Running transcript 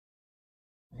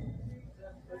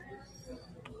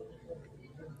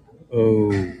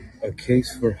Oh, a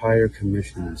case for higher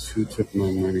commissions. Who took my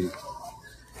money?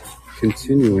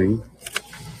 Continuing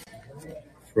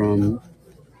from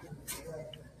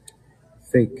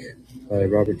Fake by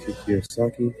Robert T.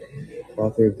 Kiyosaki,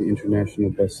 author of the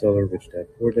international bestseller Rich Dad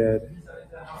Poor Dad.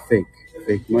 Fake.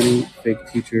 Fake money, fake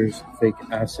teachers, fake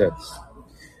assets.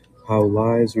 How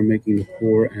lies are making the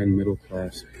poor and middle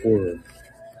class poorer.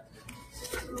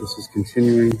 This is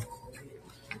continuing,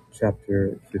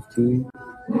 chapter 15.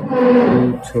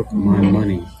 Who took my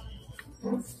money?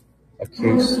 A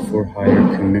case for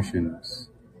higher commissions.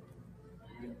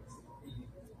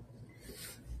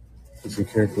 Listen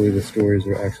carefully, the stories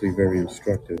are actually very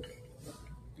instructive.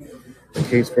 A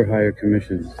case for higher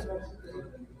commissions.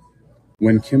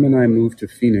 When Kim and I moved to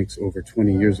Phoenix over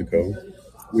 20 years ago,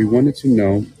 we wanted to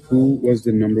know who was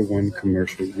the #1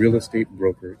 commercial real estate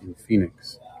broker in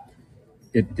Phoenix.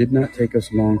 It did not take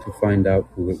us long to find out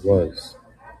who it was.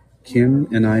 Kim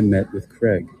and I met with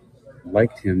Craig,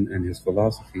 liked him and his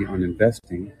philosophy on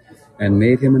investing, and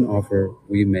made him an offer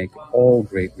we make all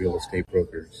great real estate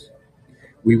brokers.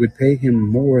 We would pay him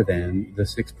more than the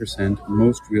 6%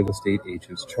 most real estate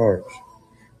agents charge.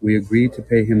 We agreed to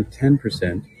pay him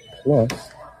 10%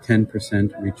 plus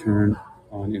 10% return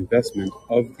on investment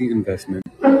of the investment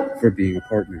for being a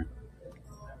partner.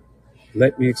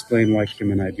 Let me explain why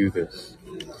Kim and I do this.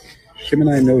 Kim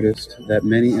and I noticed that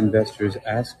many investors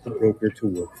ask the broker to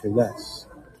work for less.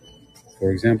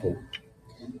 For example,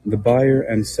 the buyer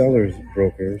and seller's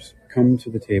brokers come to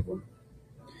the table.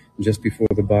 Just before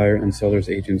the buyer and seller's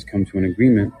agents come to an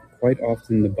agreement, quite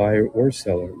often the buyer or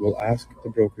seller will ask the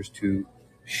brokers to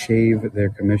shave their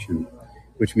commission,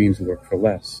 which means work for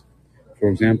less. For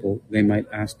example, they might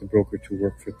ask the broker to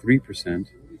work for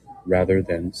 3% rather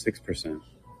than 6%.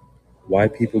 Why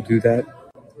people do that,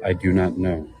 I do not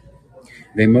know.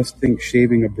 They must think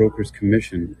shaving a broker's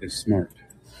commission is smart.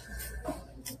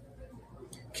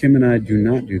 Kim and I do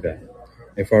not do that.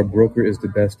 If our broker is the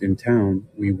best in town,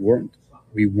 we want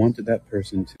that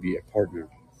person to be a partner.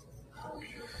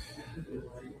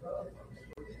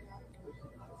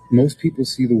 Most people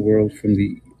see the world from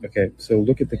so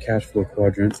look at the cash flow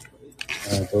quadrant.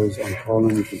 Those on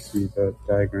column, you can see the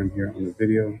diagram here on the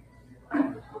video.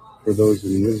 For those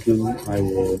in wisdom, I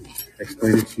will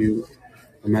explain it to you.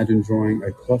 Imagine drawing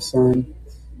a plus sign,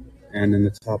 and in the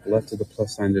top left of the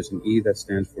plus sign, there's an E that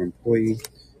stands for employee.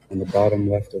 On the bottom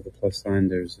left of the plus sign,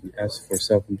 there's an S for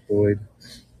self-employed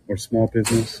or small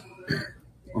business.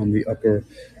 On the upper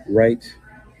right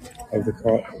of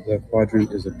the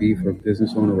quadrant is a B for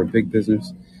business owner or big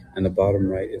business, and the bottom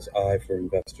right is I for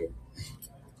investor.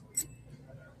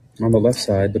 On the left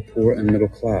side, the poor and middle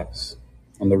class.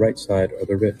 On the right side are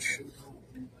the rich.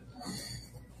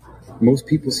 Most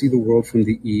people see the world from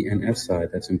the E and S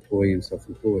side, that's employee and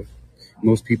self-employed.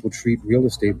 Most people treat real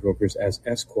estate brokers as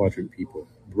S quadrant people,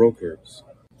 brokers.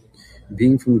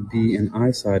 Being from the B and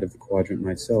I side of the quadrant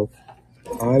myself,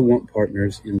 I want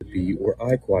partners in the B or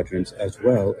I quadrants as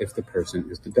well if the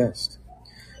person is the best.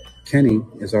 Kenny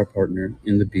is our partner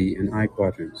in the B and I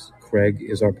quadrants. Craig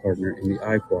is our partner in the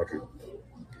I quadrant.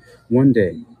 One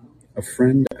day, a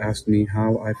friend asked me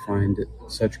how I find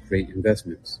such great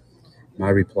investments. My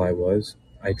reply was,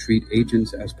 I treat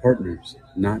agents as partners,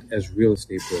 not as real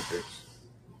estate brokers.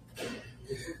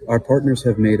 Our partners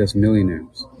have made us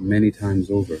millionaires many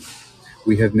times over.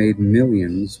 We have made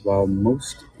millions while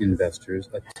most investors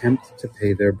attempt to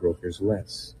pay their brokers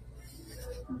less.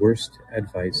 Worst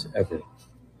advice ever.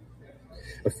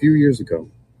 A few years ago,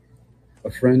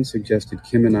 a friend suggested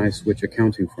Kim and I switch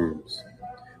accounting firms.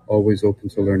 Always open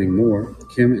to learning more,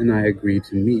 Kim and I agreed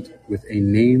to meet with a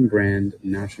name brand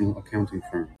national accounting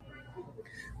firm.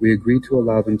 We agreed to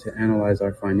allow them to analyze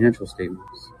our financial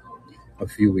statements. A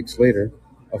few weeks later,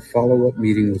 a follow-up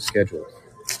meeting was scheduled.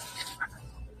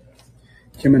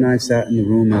 Kim and I sat in the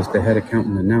room as the head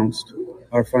accountant announced,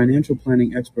 our financial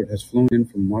planning expert has flown in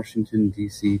from Washington,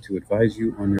 D.C. to advise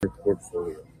you on your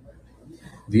portfolio.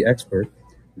 The expert,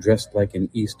 dressed like an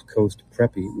East Coast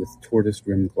preppy with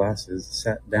tortoise-rimmed glasses,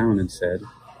 sat down and said,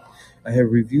 I have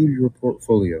reviewed your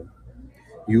portfolio.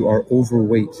 You are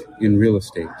overweight in real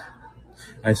estate.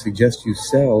 I suggest you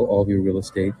sell all your real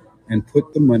estate and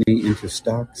put the money into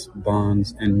stocks,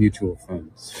 bonds, and mutual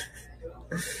funds.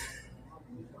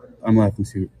 I'm laughing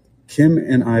too. Kim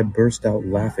and I burst out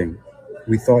laughing.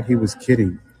 We thought he was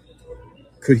kidding.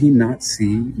 Could he not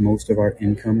see most of our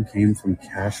income came from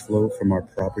cash flow from our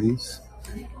properties?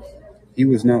 He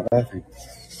was not laughing.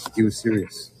 He was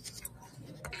serious.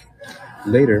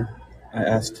 Later, I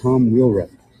asked Tom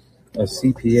Wheelwright, a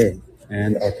CPA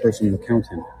and our personal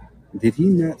accountant, did he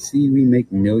not see we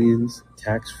make millions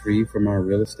tax-free from our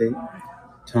real estate?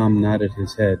 Tom nodded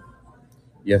his head.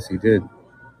 Yes, he did.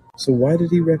 So why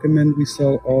did he recommend we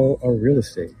sell all our real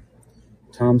estate?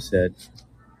 Tom said,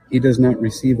 he does not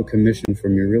receive a commission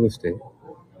from your real estate.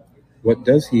 What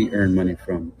does he earn money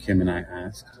from? Kim and I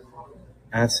asked.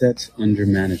 Assets under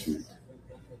management.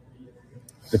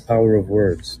 The power of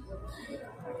words.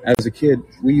 As a kid,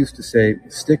 we used to say,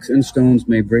 sticks and stones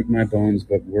may break my bones,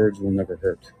 but words will never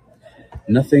hurt.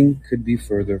 Nothing could be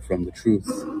further from the truth.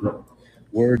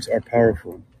 Words are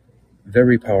powerful,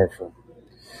 very powerful.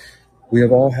 We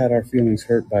have all had our feelings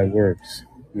hurt by words.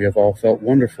 We have all felt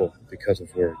wonderful because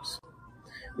of words.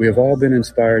 We have all been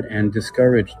inspired and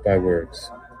discouraged by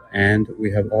words. And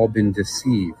we have all been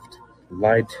deceived,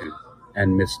 lied to,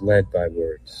 and misled by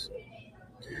words.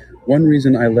 One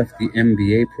reason I left the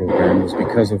MBA program was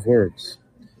because of words.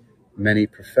 Many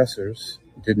professors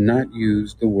did not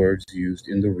use the words used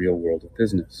in the real world of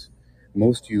business.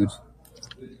 Most used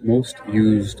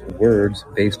words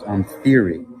based on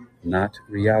theory, not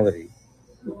reality.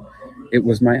 It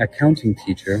was my accounting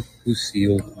teacher who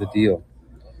sealed the deal.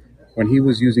 When he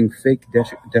was using fake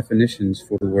definitions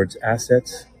for the words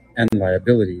assets and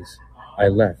liabilities, I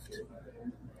left.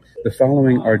 The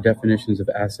following are definitions of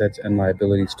assets and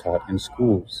liabilities taught in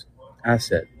schools.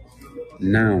 Asset,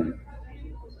 noun.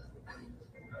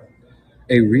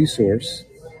 A resource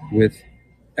with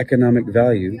economic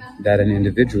value that an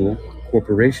individual,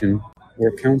 corporation,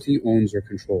 or county owns or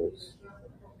controls.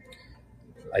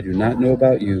 I do not know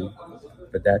about you,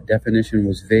 but that definition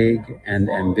was vague and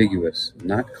ambiguous,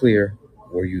 not clear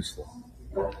or useful.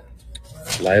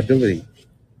 Liability,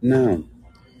 noun.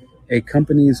 A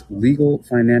company's legal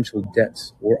financial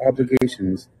debts or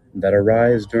obligations that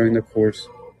arise during the course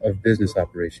of business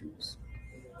operations.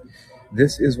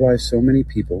 This is why so many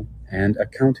people and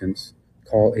accountants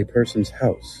call a person's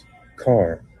house,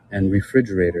 car, and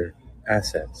refrigerator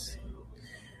assets.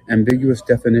 Ambiguous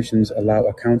definitions allow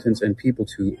accountants and people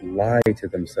to lie to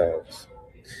themselves.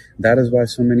 That is why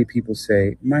so many people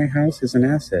say, my house is an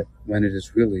asset, when it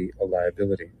is really a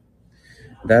liability.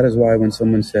 That is why when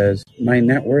someone says, my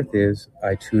net worth is,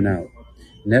 I tune out.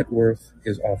 Net worth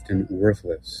is often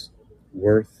worthless,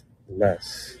 worth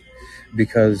less,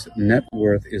 because net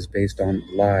worth is based on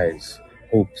lies,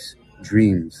 hopes,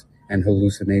 dreams, and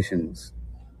hallucinations.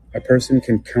 A person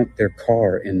can count their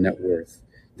car in net worth,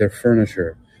 their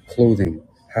furniture, clothing,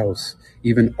 house,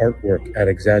 even artwork at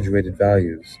exaggerated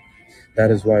values.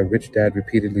 That is why Rich Dad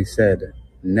repeatedly said,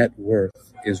 net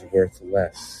worth is worth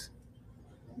less.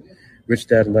 Rich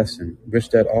Dad lesson. Rich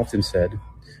Dad often said,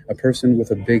 a person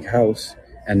with a big house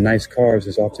and nice cars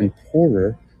is often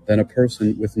poorer than a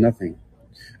person with nothing.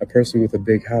 A person with a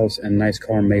big house and nice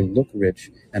car may look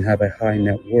rich and have a high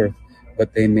net worth,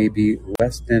 but they may be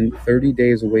less than 30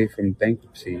 days away from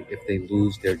bankruptcy if they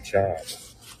lose their job.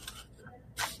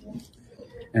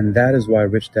 And that is why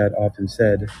Rich Dad often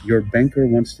said, your banker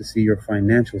wants to see your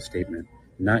financial statement,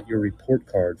 not your report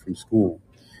card from school.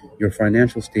 Your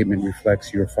financial statement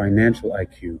reflects your financial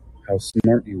IQ, how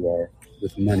smart you are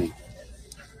with money.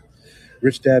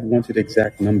 Rich Dad wanted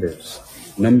exact numbers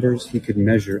he could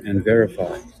measure and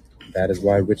verify. That is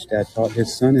why Rich Dad taught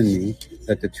his son and me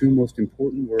that the two most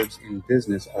important words in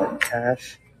business are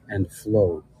cash and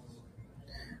flow.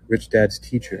 Rich Dad's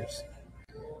teachers.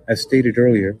 As stated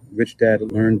earlier, Rich Dad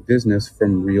learned business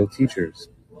from real teachers.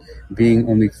 Being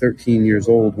only 13 years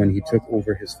old when he took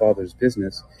over his father's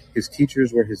business, his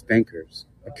teachers were his bankers,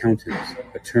 accountants,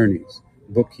 attorneys,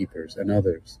 bookkeepers, and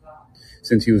others.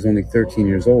 Since he was only 13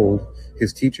 years old,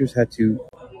 his teachers had to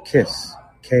KISS,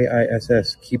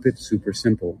 K-I-S-S, keep it super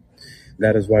simple.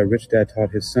 That is why Rich Dad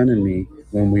taught his son and me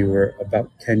when we were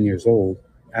about 10 years old,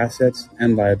 assets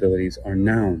and liabilities are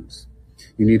nouns.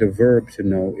 You need a verb to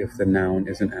know if the noun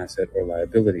is an asset or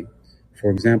liability. For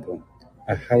example,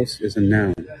 a house is a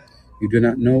noun. You do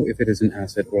not know if it is an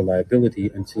asset or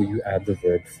liability until you add the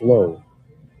verb flow.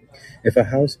 If a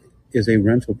house is a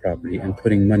rental property and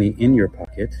putting money in your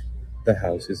pocket, the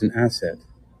house is an asset.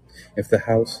 If the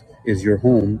house is your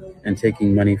home and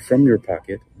taking money from your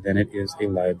pocket, then it is a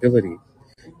liability.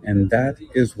 And that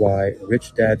is why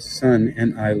Rich Dad's son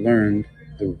and I learned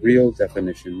the real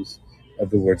definitions of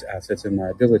the words assets and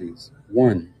liabilities.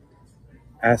 1.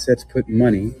 Assets put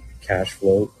money, cash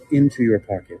flow, into your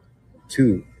pocket.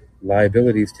 2.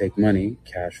 Liabilities take money,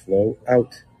 cash flow,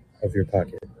 out of your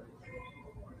pocket.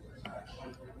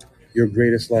 Your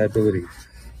greatest liability.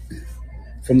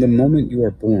 From the moment you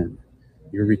are born,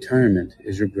 your retirement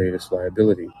is your greatest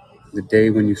liability. The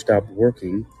day when you stop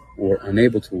working or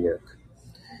unable to work.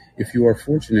 If you are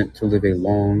fortunate to live a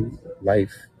long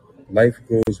life, life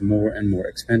grows more and more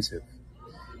expensive.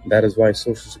 That is why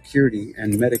Social Security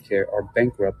and Medicare are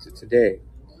bankrupt today,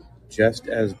 just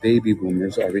as baby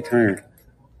boomers are retiring.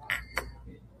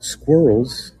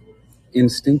 Squirrels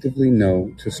instinctively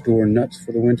know to store nuts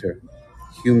for the winter.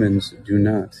 Humans do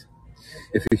not.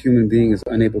 If a human being is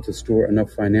unable to store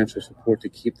enough financial support to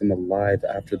keep them alive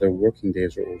after their working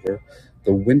days are over,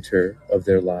 the winter of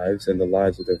their lives and the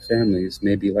lives of their families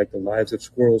may be like the lives of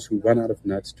squirrels who run out of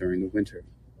nuts during the winter.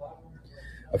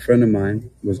 A friend of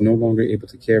mine was no longer able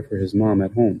to care for his mom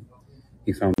at home.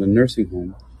 He found a nursing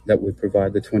home that would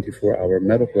provide the 24-hour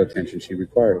medical attention she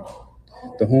required.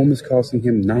 The home is costing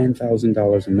him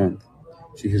 $9,000 a month.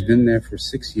 She has been there for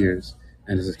 6 years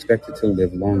and is expected to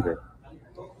live longer.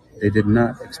 They did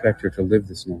not expect her to live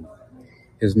this long.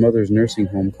 His mother's nursing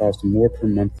home costs more per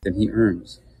month than he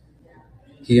earns.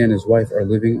 He and his wife are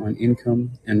living on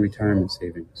income and retirement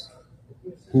savings.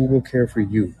 Who will care for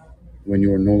you when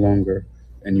you are no longer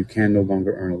and you can no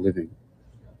longer earn a living?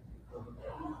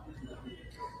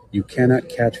 You cannot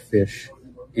catch fish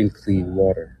in clean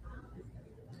water.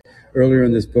 Earlier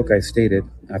in this book, I stated,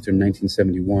 after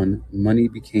 1971, money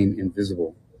became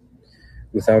invisible.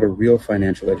 Without a real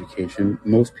financial education,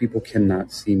 most people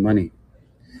cannot see money.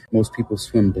 Most people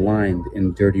swim blind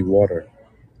in dirty water.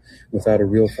 Without a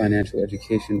real financial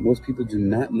education, most people do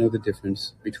not know the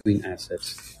difference between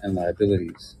assets and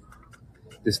liabilities.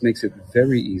 This makes it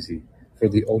very easy for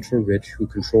the ultra-rich who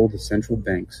control the central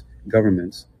banks,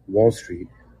 governments, Wall Street,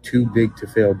 too big to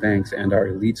fail banks, and our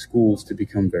elite schools to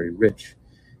become very rich,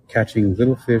 catching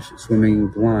little fish swimming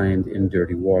blind in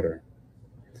dirty water.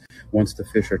 Once the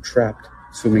fish are trapped,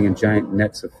 swimming in giant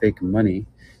nets of fake money,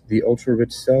 the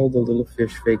ultra-rich sell the little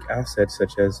fish fake assets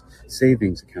such as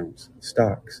savings accounts,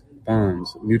 stocks,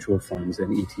 bonds, mutual funds,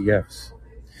 and ETFs.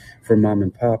 For mom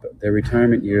and pop, their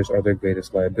retirement years are their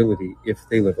greatest liability if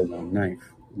they live a long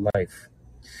life.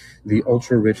 The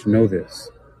ultra-rich know this.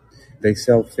 They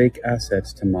sell fake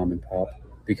assets to mom and pop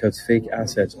because fake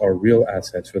assets are real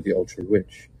assets for the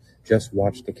ultra-rich. Just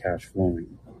watch the cash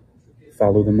flowing.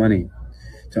 Follow the money.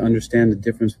 To understand the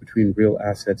difference between real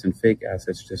assets and fake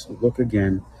assets, just look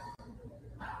again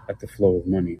at the flow of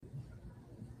money.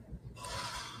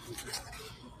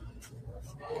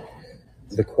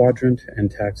 The quadrant and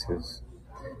taxes.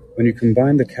 When you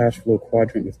combine the cash flow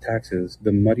quadrant with taxes,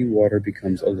 the muddy water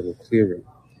becomes a little clearer.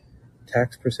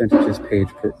 Tax percentages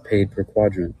paid per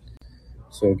quadrant.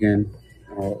 So again,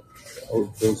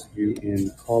 those of you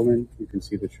in Colin, you can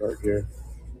see the chart here.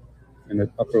 In the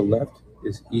upper left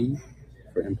is E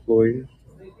for employer,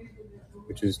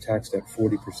 which is taxed at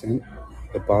 40%.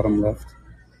 The bottom left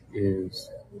is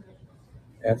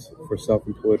S for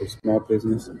self-employed or small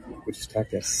business, which is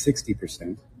taxed at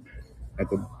 60%. At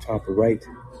the top right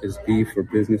is B for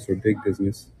business or big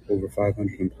business, over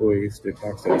 500 employees. They're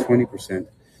taxed at 20%.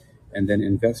 And then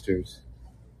investors,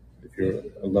 if you're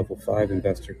a level 5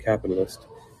 investor capitalist,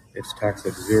 it's taxed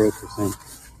at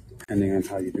 0%, depending on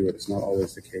how you do it. It's not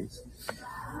always the case.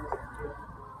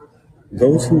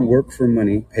 Those who work for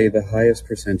money pay the highest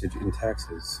percentage in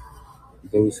taxes.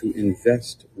 Those who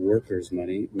invest workers'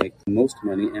 money make the most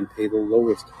money and pay the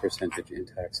lowest percentage in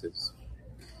taxes.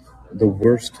 The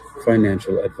worst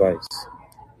financial advice.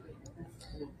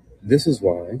 This is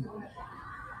why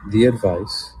the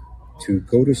advice to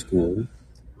go to school,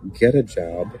 get a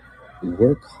job,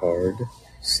 work hard,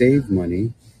 save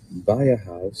money, buy a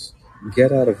house,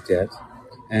 get out of debt,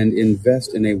 and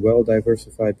invest in a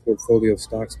well-diversified portfolio of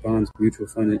stocks, bonds, mutual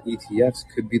fund, and ETFs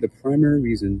could be the primary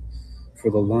reason for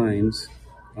the lines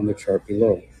on the chart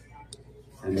below.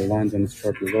 And the lines on this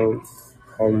chart below,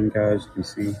 Colin, guys, you can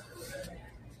see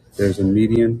there's a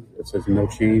median that says no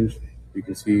change. You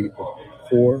can see the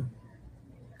poor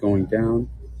going down,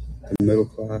 the middle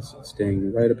class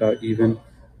staying right about even,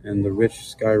 and the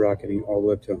rich skyrocketing all the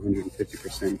way up to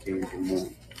 150% gains or more.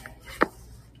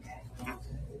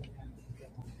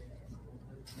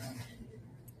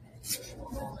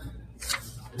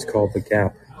 It's called the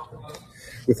gap.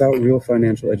 Without real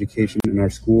financial education in our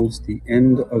schools, the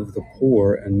end of the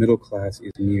poor and middle class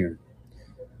is near.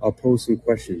 I'll pose some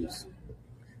questions.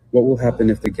 What will happen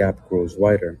if the gap grows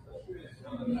wider?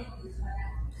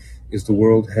 Is the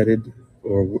world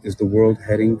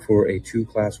heading for a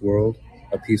two-class world,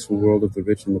 a peaceful world of the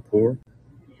rich and the poor?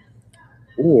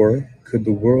 Or could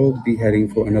the world be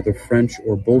heading for another French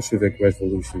or Bolshevik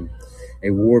revolution,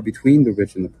 a war between the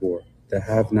rich and the poor, the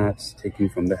have-nots taking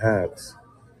from the haves?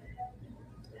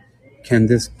 Can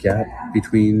this gap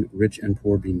between rich and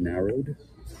poor be narrowed?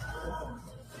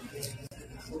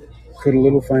 Could a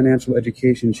little financial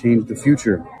education change the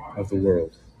future of the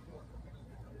world?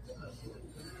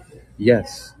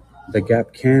 Yes, the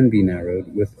gap can be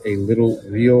narrowed with a little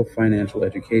real financial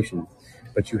education,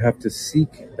 but you have to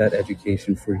seek that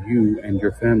education for you and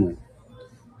your family.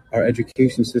 Our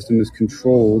education system is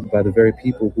controlled by the very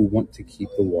people who want to keep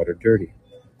the water dirty.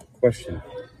 Question: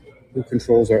 who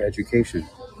controls our education?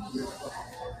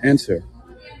 Answer: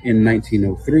 in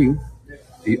 1903,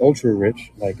 the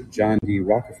ultra-rich, like John D.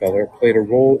 Rockefeller, played a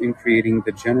role in creating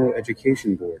the General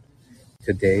Education Board.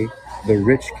 Today, the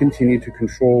rich continue to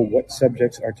control what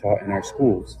subjects are taught in our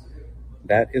schools.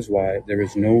 That is why there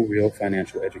is no real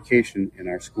financial education in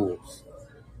our schools.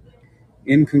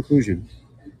 In conclusion,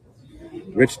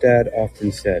 Rich Dad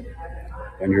often said,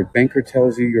 when your banker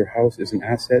tells you your house is an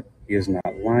asset, he is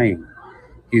not lying.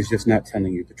 He's just not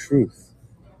telling you the truth.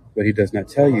 What he does not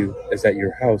tell you is that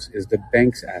your house is the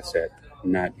bank's asset,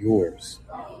 not yours.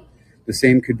 The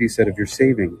same could be said of your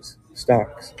savings,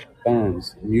 stocks,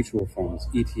 bonds, mutual funds,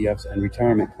 ETFs, and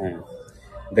retirement plan.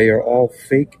 They are all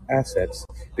fake assets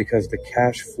because the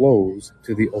cash flows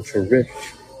to the ultra-rich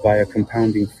via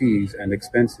compounding fees and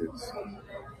expenses.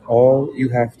 All you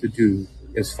have to do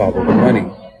is follow the money,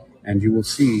 and you will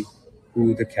see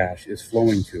who the cash is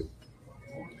flowing to.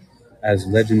 As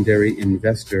legendary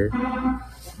investor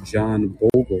John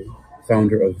Bogle,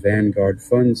 founder of Vanguard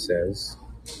Fund, says,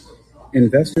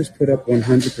 investors put up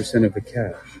 100% of the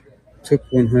cash, took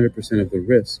 100% of the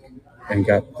risk, and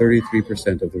got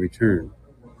 33% of the return.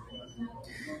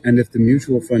 And if the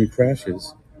mutual fund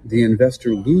crashes, the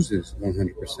investor loses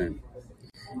 100%.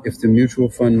 If the mutual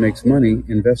fund makes money,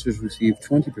 investors receive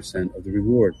 20% of the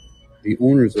reward. The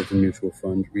owners of the mutual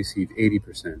fund receive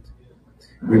 80%.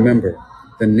 Remember,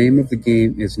 the name of the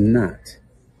game is not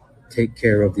take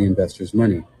care of the investor's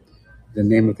money. The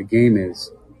name of the game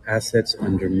is assets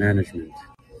under management.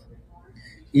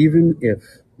 Even if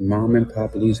mom and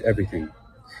pop lose everything,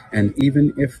 and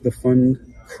even if the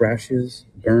fund crashes,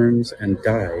 burns, and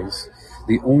dies,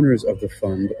 the owners of the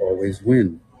fund always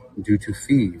win due to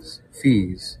fees,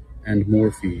 and more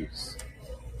fees.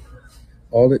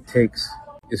 All it takes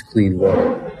is clean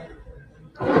water.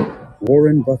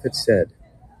 Warren Buffett said,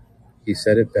 he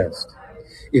said it best,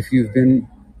 if you've been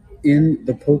in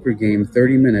the poker game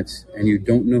 30 minutes and you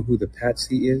don't know who the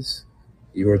patsy is,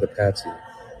 you're the patsy.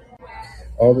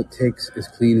 All it takes is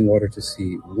clean water to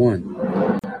see,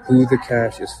 1, who the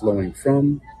cash is flowing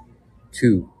from,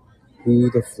 2, who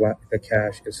the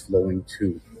cash is flowing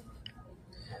to.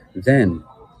 Then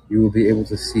you will be able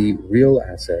to see real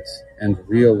assets and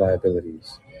real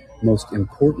liabilities. Most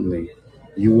importantly,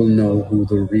 you will know who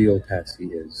the real patsy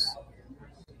is.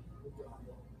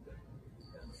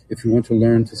 If you want to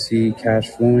learn to see cash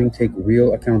flowing, take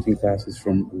real accounting classes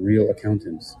from real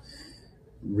accountants.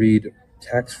 Read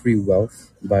Tax-Free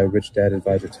Wealth by Rich Dad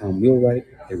Advisor Tom Wheelwright,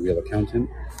 a real accountant,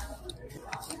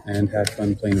 and have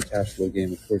fun playing the cash flow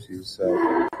game. Of course, he's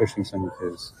pushing some of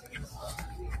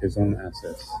his own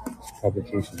assets,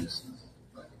 publications.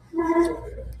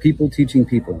 People teaching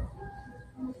people.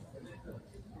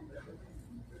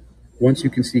 Once you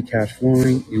can see cash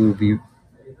flowing, you will be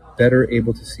better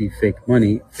able to see fake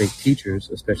money, fake teachers,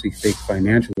 especially fake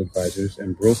financial advisors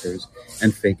and brokers,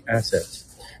 and fake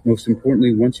assets. Most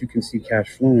importantly, once you can see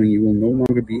cash flowing, you will no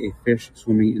longer be a fish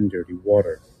swimming in dirty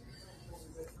water.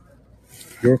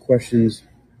 Your questions,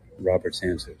 Robert's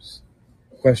answers.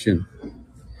 Question: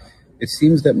 it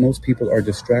seems that most people are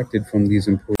distracted from these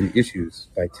important issues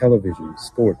by television,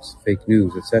 sports, fake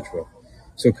news, etc.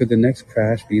 So could the next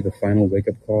crash be the final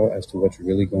wake-up call as to what's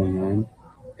really going on?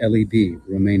 LEB,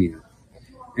 Romania.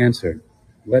 Answer: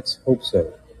 let's hope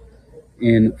so.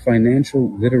 In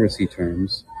financial literacy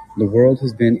terms, the world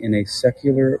has been in a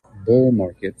secular bull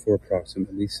market for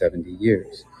approximately 70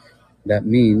 years. That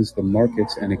means the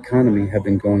markets and economy have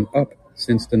been going up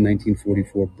since the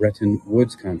 1944 Bretton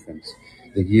Woods Conference,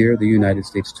 the year the United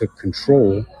States took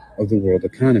control of the world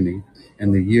economy,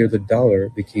 and the year the dollar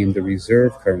became the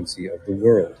reserve currency of the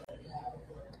world.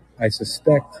 I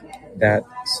suspect that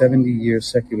 70-year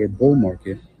secular bull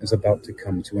market is about to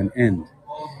come to an end,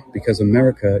 because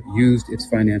America used its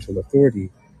financial authority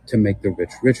to make the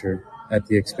rich richer at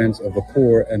the expense of the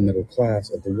poor and middle class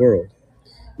of the world.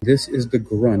 This is the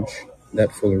grunch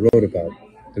that Fuller wrote about,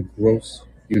 the gross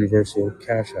universal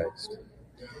cash heist.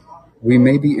 We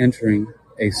may be entering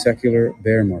a secular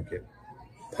bear market,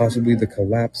 possibly the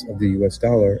collapse of the US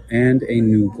dollar and a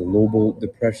new global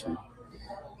depression.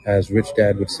 As Rich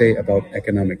Dad would say about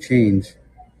economic change,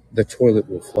 the toilet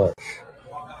will flush.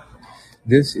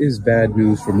 This is bad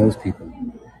news for most people.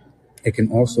 It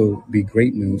can also be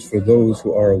great news for those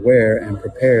who are aware and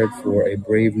prepared for a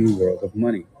brave new world of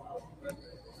money.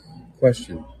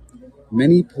 Question: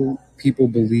 many people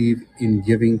believe in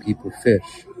giving people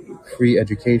fish, free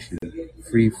education,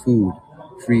 free food,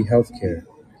 free healthcare.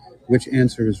 Which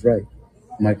answer is right?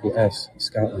 Michael S.,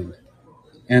 Scotland.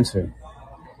 Answer: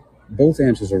 both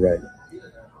answers are right.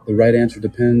 The right answer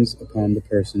depends upon the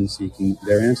person seeking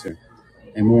their answer.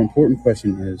 A more important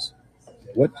question is,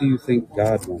 what do you think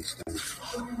God wants done?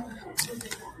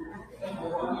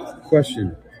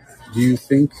 Question: do you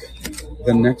think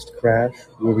the next crash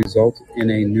will result in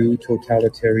a new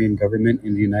totalitarian government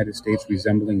in the United States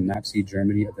resembling Nazi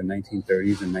Germany of the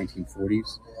 1930s and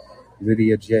 1940s?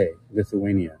 Lydia J.,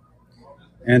 Lithuania.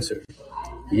 Answer: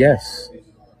 yes.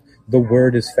 The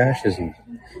word is fascism,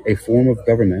 a form of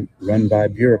government run by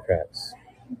bureaucrats.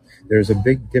 There's a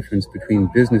big difference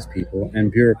between business people and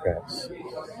bureaucrats.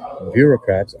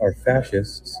 Bureaucrats are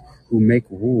fascists who make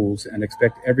rules and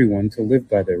expect everyone to live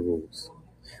by their rules.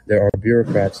 There are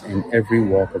bureaucrats in every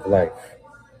walk of life.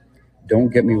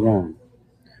 Don't get me wrong.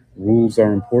 Rules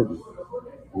are important.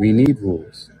 We need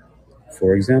rules.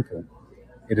 For example,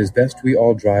 it is best we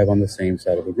all drive on the same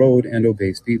side of the road and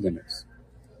obey speed limits.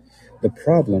 The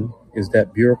problem is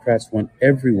that bureaucrats want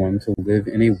everyone to live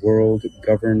in a world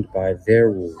governed by their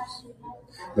rules.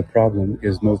 The problem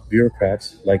is most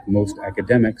bureaucrats, like most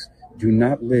academics, do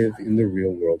not live in the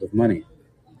real world of money.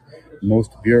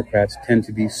 Most bureaucrats tend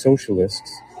to be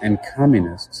socialists and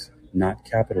communists, not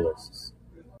capitalists.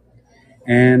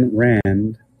 Ayn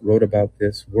Rand wrote about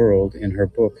this world in her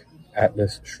book,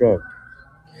 Atlas Shrugged.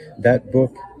 That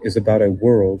book is about a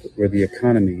world where the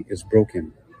economy is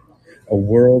broken, a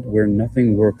world where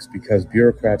nothing works because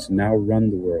bureaucrats now run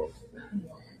the world.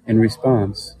 In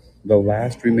response, the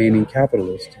last remaining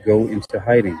capitalists go into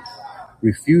hiding,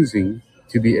 refusing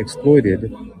to be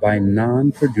exploited by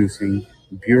non-producing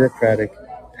bureaucratic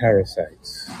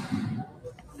parasites.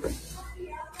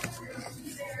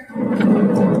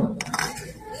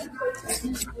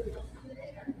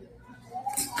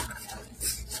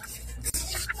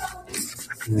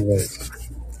 All right.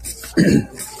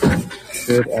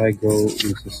 Should I go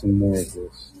into some more of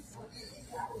this?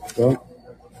 Well,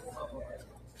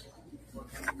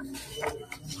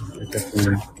 I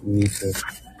definitely need to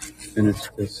finish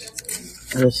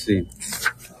this. Let's see.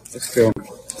 Let's go.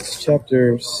 It's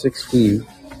chapter 16.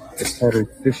 It's titled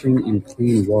Fishing in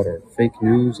Clean Water, Fake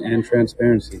News and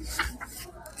Transparency.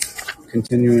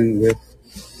 Continuing with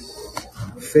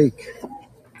fake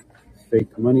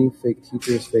money, fake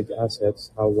teachers, fake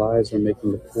assets, how lies are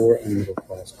making the poor and middle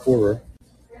class poorer,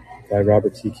 by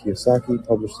Robert T. Kiyosaki,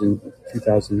 published in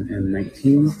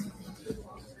 2019.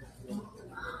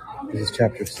 This is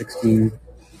chapter 16,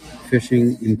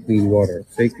 Fishing in Clean Water,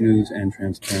 Fake News and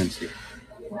Transparency.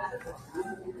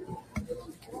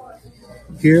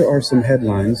 Here are some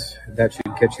headlines that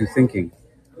should get you thinking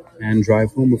and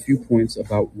drive home a few points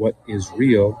about what is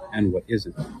real and what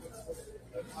isn't.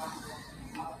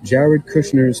 Jared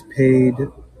Kushner paid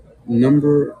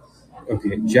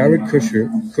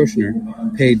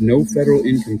no federal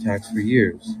income tax for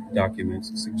years,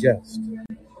 documents suggest.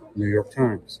 New York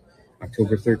Times,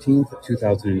 October 13th,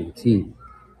 2018.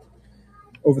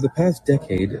 Over the past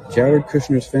decade, Jared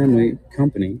Kushner's family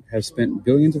company has spent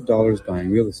billions of dollars buying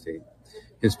real estate.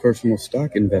 His personal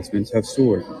stock investments have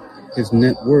soared. His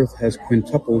net worth has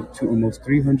quintupled to almost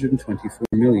 $324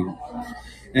 million.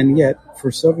 And yet,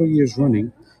 for several years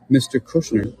running, Mr.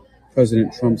 Kushner,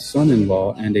 President Trump's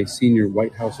son-in-law and a senior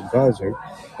White House advisor,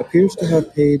 appears to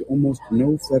have paid almost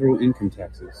no federal income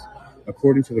taxes,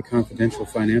 according to the confidential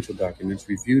financial documents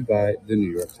reviewed by the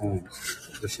New York Times.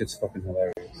 This shit's fucking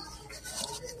hilarious.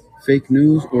 Fake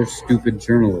news or stupid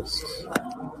journalists?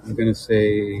 I'm going to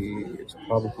say it's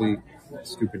probably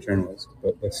stupid journalist,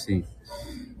 but let's see.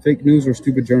 Fake news or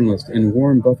stupid journalist, in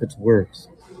Warren Buffett's words,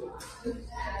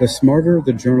 the smarter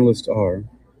the journalists are,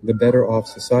 the better off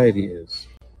society is.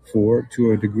 For,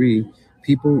 to a degree,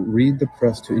 people read the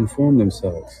press to inform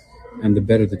themselves, and the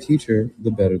better the teacher,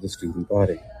 the better the student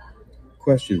body.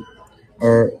 Question: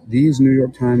 are these New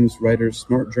York Times writers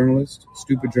smart journalists,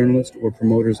 stupid journalists, or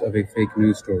promoters of a fake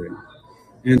news story?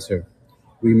 Answer: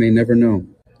 we may never know.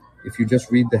 If you just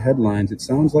read the headlines, it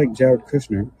sounds like Jared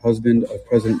Kushner, husband of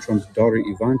President Trump's daughter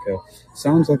Ivanka,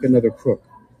 sounds like another crook,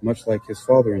 much like his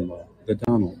father-in-law, the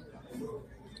Donald.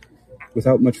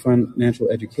 Without much financial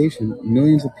education,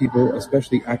 millions of people,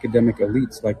 especially academic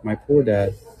elites like my poor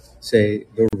dad, say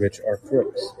the rich are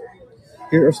crooks.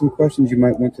 Here are some questions you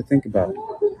might want to think about.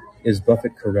 Is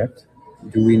Buffett correct?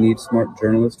 Do we need smart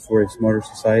journalists for a smarter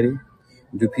society?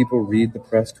 Do people read the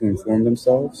press to inform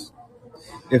themselves?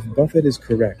 If Buffett is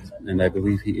correct, and I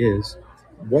believe he is,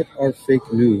 what are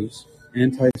fake news,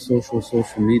 anti-social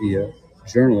social media,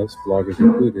 journalists, bloggers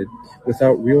included,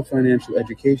 without real financial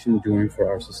education doing for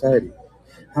our society?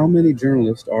 How many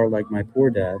journalists are like my poor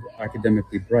dad,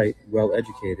 academically bright,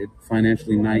 well-educated,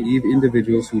 financially naive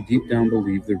individuals who deep down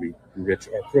believe the rich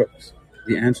are crooks?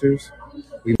 The answers?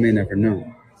 We may never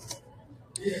know.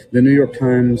 The New York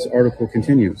Times article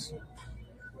continues.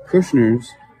 Kushner's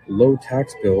low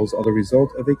tax bills are the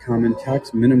result of a common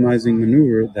tax minimizing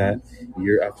maneuver that,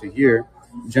 year after year,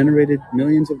 generated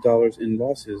millions of dollars in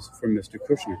losses for Mr.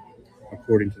 Kushner,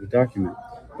 according to the document.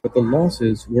 But the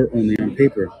losses were only on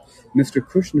paper. Mr.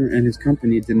 Kushner and his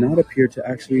company did not appear to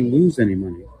actually lose any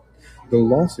money. The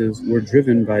losses were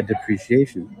driven by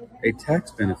depreciation, a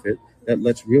tax benefit that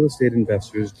lets real estate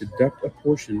investors deduct a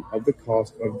portion of the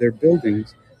cost of their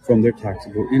buildings from their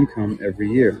taxable income every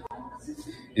year.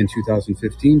 In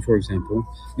 2015, for example,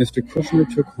 Mr. Kushner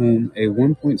took home a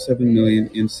 $1.7 million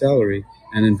in salary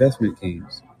and investment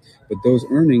gains, but those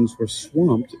earnings were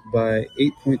swamped by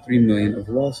 $8.3 million of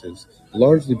losses,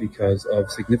 largely because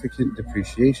of significant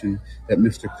depreciation that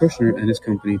Mr. Kushner and his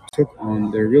company took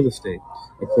on their real estate,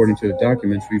 according to the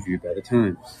documents reviewed by the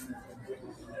Times.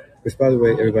 Which, by the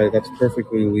way, everybody, that's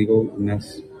perfectly legal, and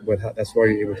that's why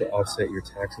you're able to offset your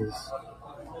taxes.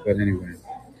 But anyway,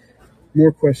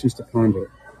 more questions to ponder.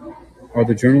 Are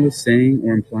the journalists saying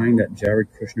or implying that Jared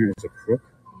Kushner is a crook?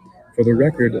 For the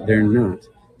record, they're not.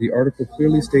 The article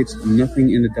clearly states nothing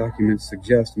in the documents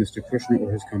suggests Mr. Kushner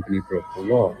or his company broke the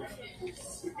law.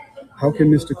 How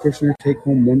can Mr. Kushner take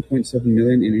home $1.7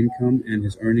 million in income and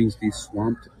his earnings be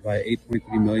swamped by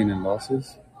 $8.3 million in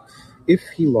losses? If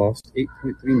he lost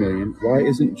 $8.3 million, why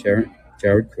isn't Jared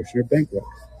Kushner bankrupt?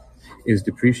 Is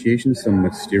depreciation some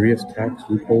mysterious tax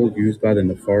loophole used by the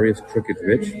nefarious crooked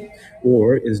rich?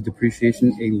 Or is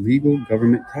depreciation a legal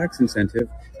government tax incentive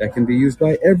that can be used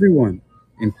by everyone,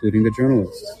 including the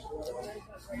journalists?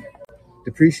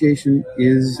 Depreciation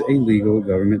is a legal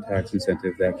government tax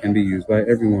incentive that can be used by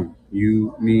everyone,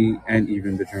 you, me, and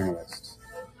even the journalists.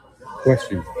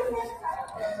 Question.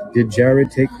 Did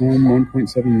Jared take home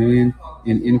 $1.7 million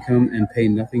in income and pay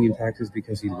nothing in taxes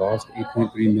because he lost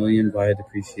 $8.3 million via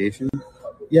depreciation?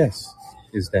 Yes.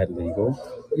 Is that legal?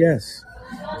 Yes.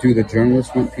 Do the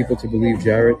journalists want people to believe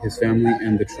Jared, his family,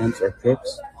 and the Trumps are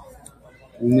crooks?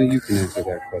 Only you can answer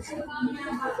that question.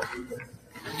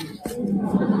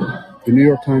 The New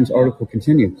York Times article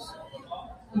continues.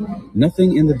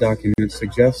 Nothing in the document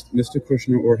suggests Mr.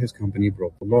 Kushner or his company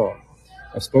broke the law.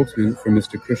 A spokesman for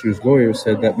Mr. Kushner's lawyer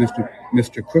said that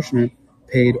Mr. Kushner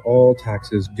paid all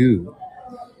taxes due.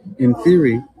 In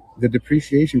theory, the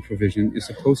depreciation provision is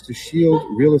supposed to shield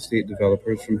real estate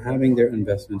developers from having their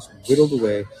investments whittled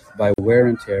away by wear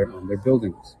and tear on their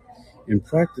buildings. In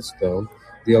practice, though,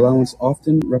 the allowance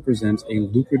often represents a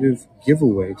lucrative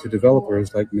giveaway to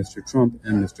developers like Mr. Trump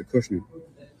and Mr. Kushner.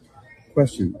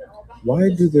 Question. Why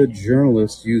do the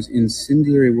journalists use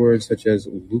incendiary words such as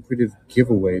lucrative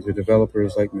giveaway to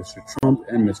developers like Mr. Trump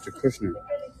and Mr. Kushner?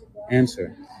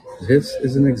 Answer. This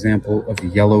is an example of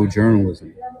yellow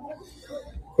journalism.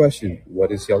 Question.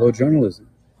 What is yellow journalism?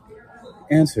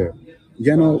 Answer.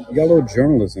 Yellow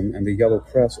journalism and the yellow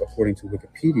press, according to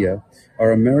Wikipedia,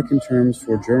 are American terms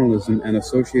for journalism and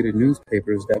associated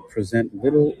newspapers that present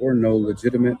little or no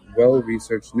legitimate,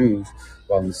 well-researched news,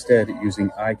 while instead using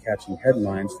eye-catching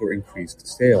headlines for increased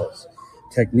sales.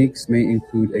 Techniques may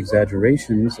include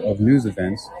exaggerations of news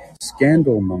events,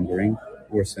 scandal-mongering,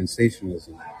 or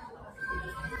sensationalism.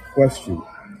 Question.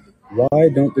 Why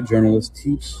don't the journalists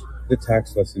teach the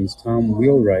tax lessons Tom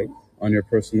Wheelwright on your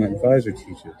personal advisor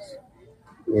teaches?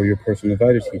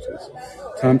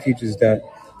 Tom teaches that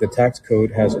the tax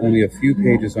code has only a few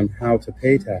pages on how to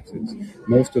pay taxes.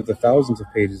 Most of the thousands of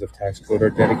pages of tax code are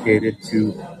dedicated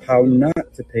to how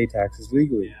not to pay taxes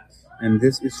legally, and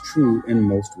this is true in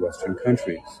most Western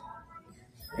countries.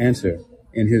 Answer.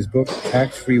 In his book,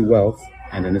 Tax-Free Wealth,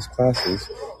 and in his classes,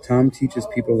 Tom teaches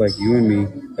people like you and me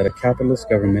that a capitalist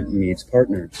government needs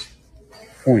partners.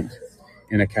 Point.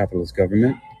 In a capitalist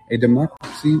government, a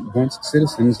democracy wants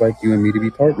citizens like you and me to be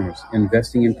partners,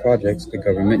 investing in projects the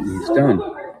government needs done.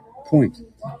 Point.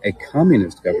 A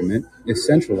communist government is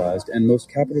centralized and most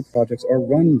capital projects are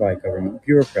run by government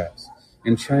bureaucrats.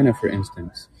 In China, for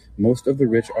instance, most of the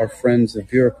rich are friends of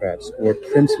bureaucrats or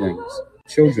princelings,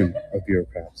 children of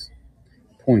bureaucrats.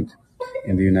 Point.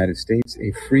 In the United States,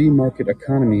 a free market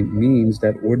economy means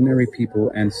that ordinary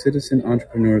people and citizen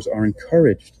entrepreneurs are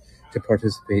encouraged to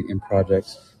participate in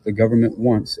projects the government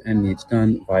wants and needs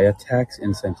done via tax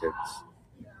incentives.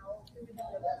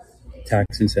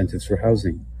 Tax incentives for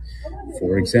housing.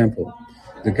 For example,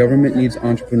 the government needs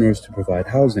entrepreneurs to provide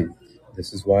housing.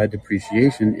 This is why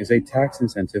depreciation is a tax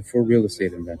incentive for real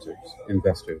estate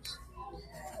investors.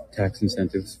 Tax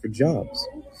incentives for jobs.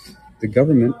 The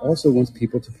government also wants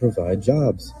people to provide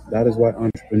jobs. That is why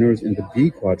entrepreneurs in the B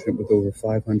quadrant with over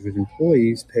 500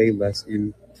 employees pay less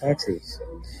in taxes.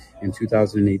 In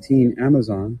 2018,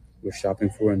 Amazon was shopping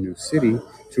for a new city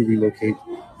to relocate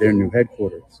their new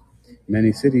headquarters.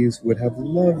 Many cities would have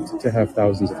loved to have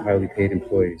thousands of highly paid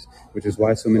employees, which is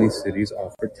why so many cities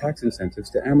offered tax incentives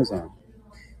to Amazon.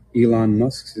 Elon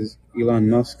Musk's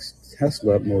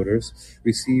Tesla Motors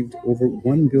received over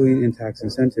 $1 billion in tax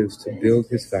incentives to build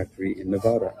his factory in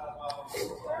Nevada.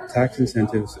 Tax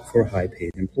incentives for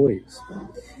high-paid employees.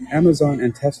 Amazon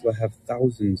and Tesla have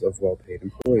thousands of well-paid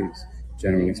employees.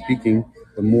 Generally speaking,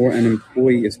 the more an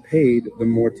employee is paid, the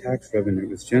more tax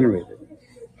revenue is generated.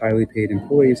 Highly paid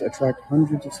employees attract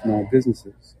hundreds of small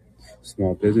businesses.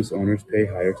 Small business owners pay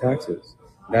higher taxes.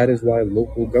 That is why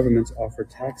local governments offer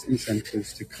tax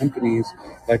incentives to companies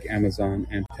like Amazon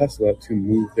and Tesla to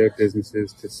move their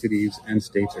businesses to cities and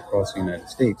states across the United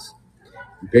States.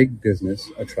 Big business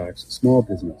attracts small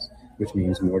business, which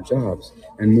means more jobs.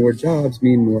 And more jobs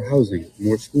mean more housing,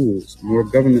 more schools, more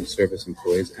government service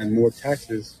employees, and more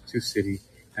taxes to city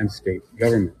and state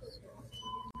governments.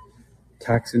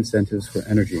 Tax incentives for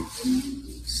energy.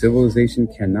 Civilization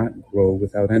cannot grow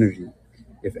without energy.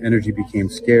 If energy became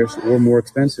scarce or more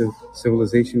expensive,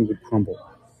 civilization would crumble.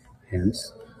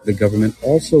 Hence, the government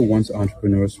also wants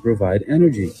entrepreneurs to provide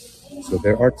energy. So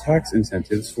there are tax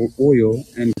incentives for oil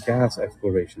and gas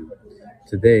exploration.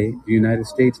 Today, the United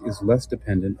States is less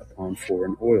dependent upon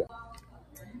foreign oil.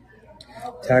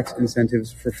 Tax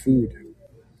incentives for food.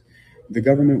 The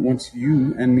government wants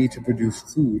you and me to produce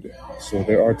food, so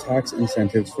there are tax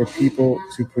incentives for people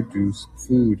to produce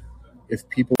food. If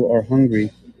people are hungry,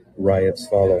 riots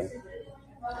follow.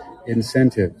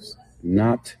 Incentives,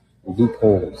 not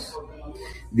loopholes.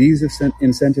 These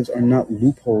incentives are not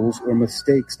loopholes or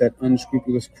mistakes that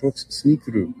unscrupulous crooks sneak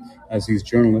through, as these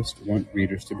journalists want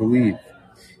readers to believe.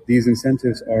 These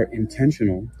incentives are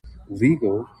intentional,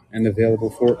 legal, and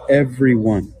available for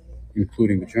everyone,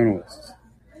 including the journalists.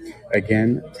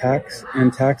 Again, tax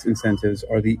and tax incentives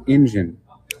are the engine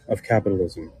of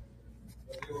capitalism.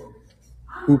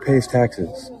 Who pays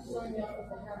taxes?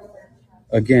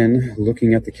 Again,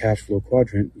 looking at the cash flow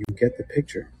quadrant, you get the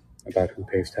picture about who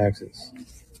pays taxes.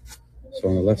 So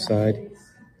on the left side,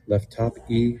 left top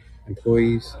E,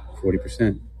 employees,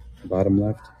 40%. Bottom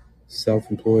left,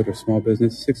 self-employed or small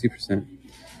business, 60%.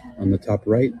 On the top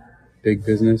right, big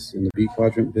business in the B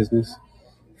quadrant business,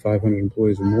 500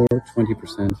 employees or more,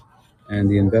 20%. And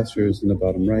the investors in the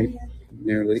bottom right,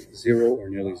 nearly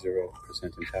 0%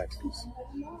 in taxes.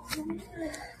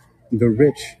 The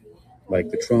rich, like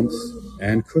the Trumps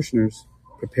and Kushners,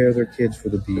 prepare their kids for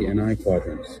the B and I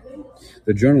quadrants.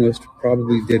 The journalist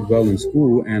probably did well in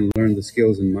school and learned the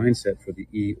skills and mindset for the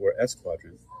E or S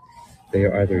quadrant. They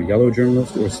are either yellow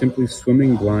journalists or simply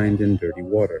swimming blind in dirty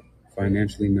water,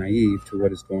 financially naive to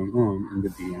what is going on in the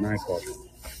B and I quadrant.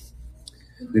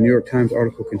 The New York Times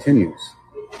article continues.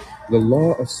 The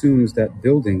law assumes that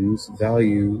buildings'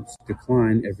 values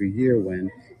decline every year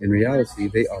when, in reality,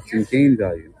 they often gain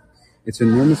value. Its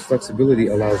enormous flexibility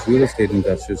allows real estate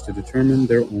investors to determine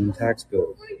their own tax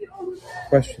bill.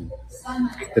 Question.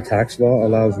 The tax law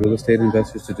allows real estate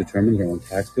investors to determine their own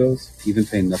tax bills, even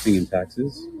pay nothing in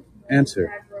taxes?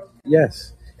 Answer.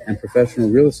 Yes, and professional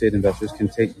real estate investors can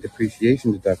take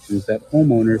depreciation deductions that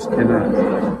homeowners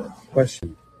cannot.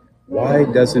 Question. Why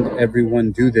doesn't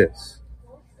everyone do this?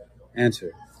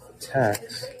 Answer.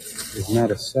 Tax is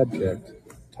not a subject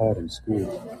taught in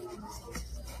school.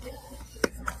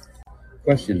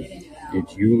 Question.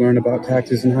 Did you learn about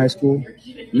taxes in high school?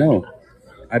 No.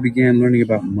 I began learning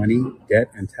about money, debt,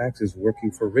 and taxes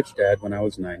working for Rich Dad when I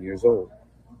was 9 years old.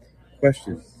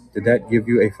 Question. Did that give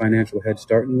you a financial head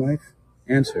start in life?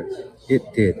 Answer.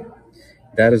 It did.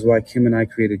 That is why Kim and I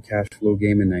created Cash Flow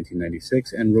Game in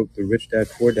 1996 and wrote The Rich Dad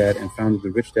Poor Dad and founded the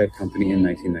Rich Dad Company in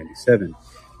 1997.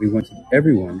 We wanted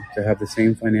everyone to have the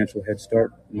same financial head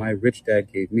start my rich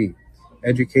dad gave me.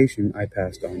 Education I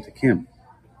passed on to Kim.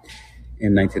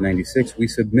 In 1996, we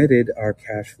submitted our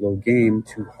cash flow game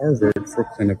to Harvard for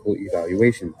clinical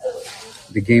evaluation.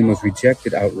 The game was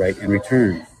rejected outright and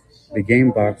returned. The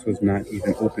game box was not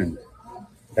even opened.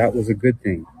 That was a good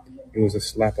thing. It was a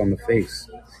slap on the face,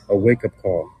 a wake-up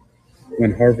call.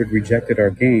 When Harvard rejected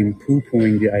our game,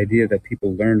 poo-pooing the idea that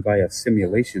people learn via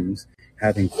simulations,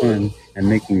 having fun, and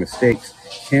making mistakes,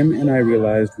 Kim and I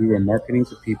realized we were marketing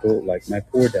to people like my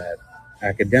poor dad,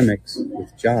 academics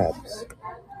with jobs.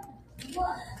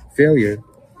 Failure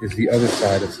is the other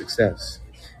side of success.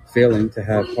 Failing to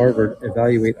have Harvard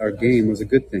evaluate our game was a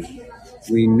good thing.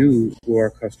 We knew who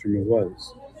our customer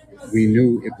was. We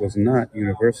knew it was not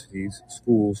universities,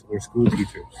 schools, or school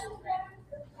teachers.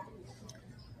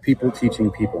 People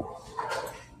teaching people.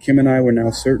 Kim and I were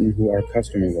now certain who our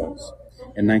customer was.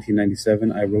 In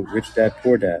 1997, I wrote Rich Dad,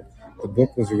 Poor Dad. The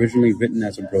book was originally written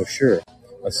as a brochure.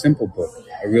 A simple book,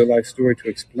 a real-life story to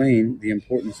explain the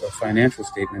importance of financial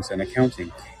statements and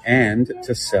accounting, and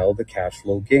to sell the cash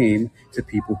flow game to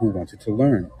people who wanted to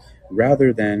learn,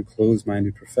 rather than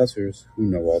closed-minded professors who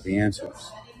know all the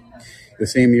answers. The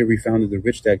same year we founded the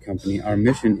Rich Dad Company, our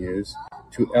mission is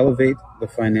to elevate the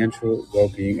financial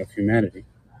well-being of humanity.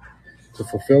 To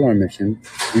fulfill our mission,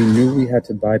 we knew we had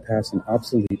to bypass an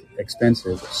obsolete,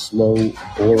 expensive, slow,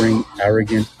 boring,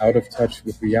 arrogant, out of touch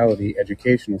with reality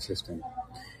educational system.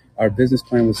 Our business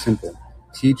plan was simple.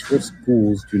 Teach what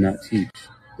schools do not teach,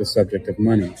 the subject of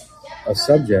money. A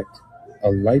subject, a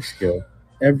life skill,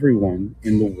 everyone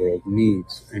in the world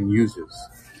needs and uses.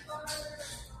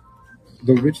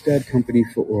 The Rich Dad Company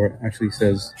actually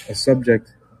says a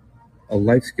subject, a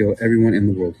life skill everyone in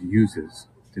the world uses.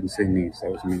 Didn't say needs,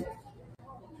 that was me.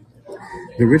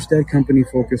 The Rich Dad Company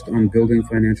focused on building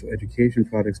financial education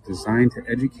products designed to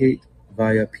educate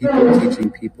via people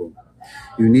teaching people.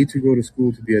 You need to go to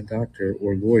school to be a doctor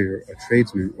or lawyer, a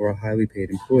tradesman, or a highly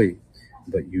paid employee,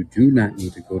 but you do not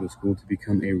need to go to school to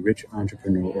become a rich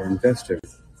entrepreneur or investor.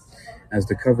 As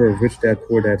the cover of Rich Dad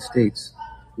Poor Dad states,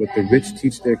 what the rich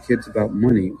teach their kids about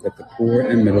money that the poor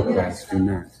and middle class do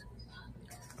not.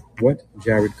 What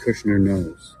Jared Kushner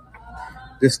knows.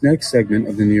 This next segment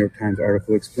of the New York Times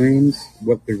article explains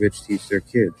what the rich teach their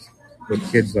kids, what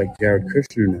kids like Jared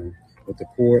Kushner know, what the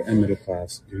poor and middle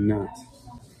class do not.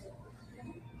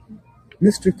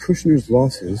 Mr. Kushner's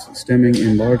losses, stemming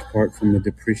in large part from the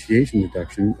depreciation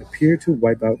deduction, appear to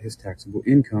wipe out his taxable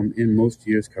income in most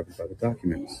years covered by the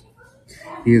documents.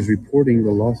 He is reporting the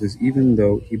losses even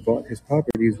though he bought his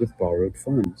properties with borrowed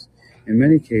funds. In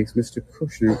many cases, Mr.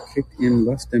 Kushner kicked in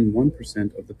less than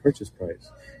 1% of the purchase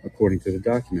price, according to the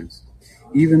documents.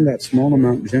 Even that small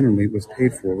amount generally was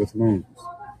paid for with loans.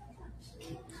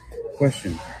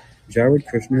 Question. Jared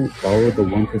Kushner borrowed the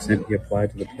 1% he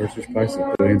applied to the purchase price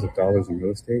of billions of dollars in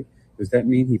real estate? Does that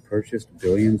mean he purchased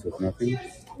billions with nothing?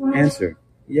 Answer.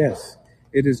 Yes.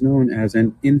 It is known as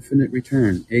an infinite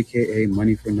return, aka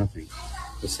money for nothing.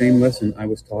 The same lesson I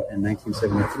was taught in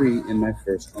 1973 in my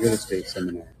first real estate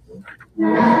seminar.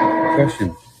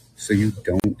 Question. So you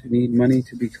don't need money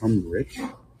to become rich?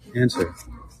 Answer.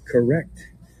 Correct.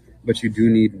 But you do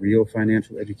need real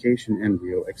financial education and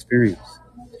real experience.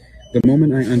 The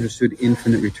moment I understood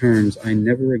infinite returns, I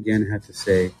never again had to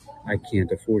say, I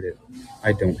can't afford it.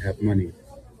 I don't have money.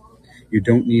 You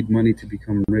don't need money to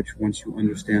become rich once you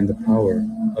understand the power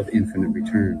of infinite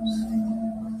returns.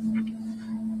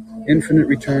 Infinite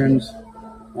returns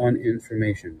on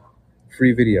information.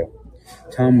 Free video.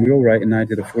 Tom Wheelwright and I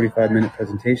did a 45-minute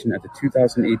presentation at the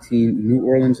 2018 New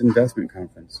Orleans Investment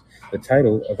Conference. The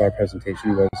title of our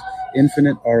presentation was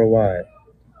Infinite ROI,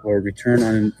 or Return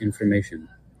on Information.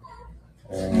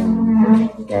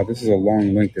 Wow, this is a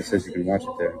long link that says you can watch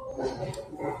it there.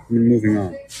 Moving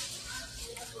on.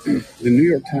 The New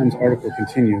York Times article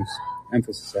continues,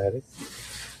 emphasis added.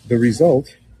 The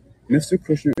result, Mr.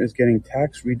 Kushner is getting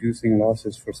tax-reducing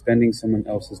losses for spending someone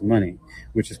else's money,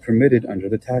 which is permitted under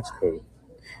the tax code.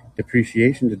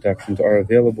 Depreciation deductions are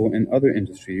available in other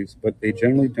industries, but they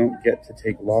generally don't get to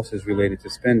take losses related to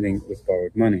spending with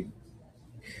borrowed money.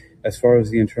 As far as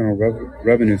the Internal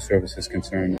Revenue Service is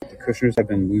concerned, the Kushners have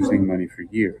been losing money for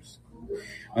years.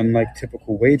 Unlike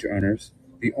typical wage earners,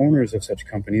 the owners of such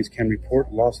companies can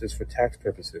report losses for tax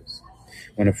purposes.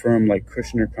 When a firm like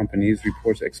Kushner Companies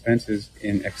reports expenses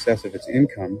in excess of its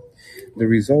income, the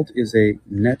result is a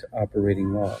net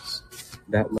operating loss.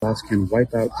 That loss can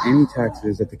wipe out any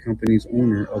taxes that the company's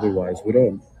owner otherwise would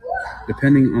owe.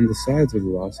 Depending on the size of the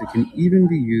loss, it can even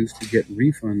be used to get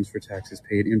refunds for taxes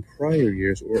paid in prior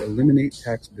years or eliminate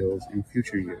tax bills in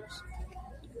future years.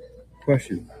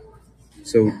 Question.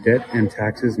 So debt and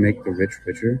taxes make the rich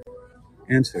richer?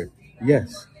 Answer.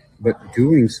 Yes, but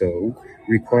doing so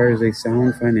requires a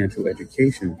sound financial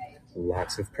education,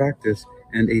 lots of practice,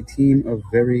 and a team of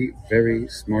very, very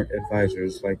smart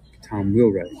advisors like Tom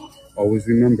Wheelwright. Always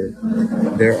remember,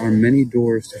 there are many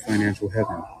doors to financial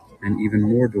heaven, and even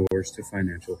more doors to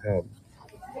financial hell.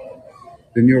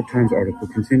 The New York Times article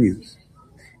continues.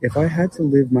 If I had to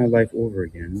live my life over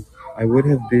again, I would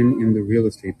have been in the real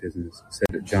estate business,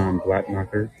 said John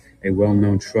Blattmacher, a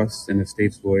well-known trusts and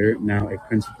estates lawyer, now a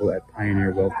principal at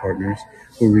Pioneer Wealth Partners,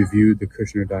 who reviewed the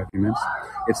Kushner documents.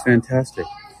 It's fantastic.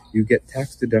 You get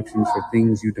tax deductions for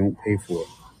things you don't pay for.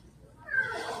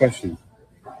 Question.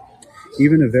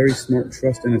 Even a very smart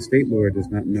trust and estate lawyer does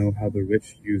not know how the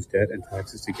rich use debt and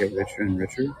taxes to get richer and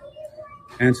richer?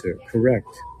 Answer. Correct.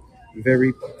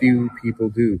 Very few people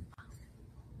do.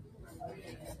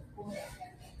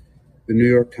 The New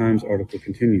York Times article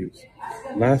continues.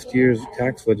 Last year's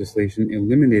tax legislation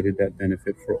eliminated that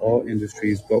benefit for all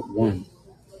industries but one,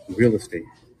 Real estate.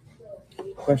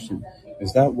 Question: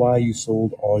 is that why you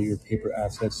sold all your paper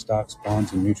assets, stocks,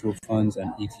 bonds, and mutual funds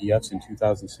and ETFs in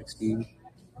 2016?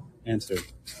 Answer: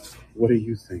 what do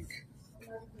you think?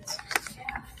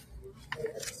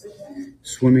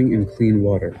 Swimming in clean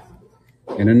water.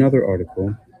 In another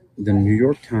article, the New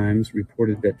York Times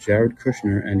reported that Jared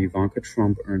Kushner and Ivanka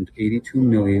Trump earned $82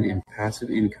 million in passive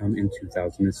income in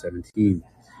 2017,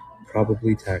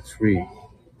 probably tax-free.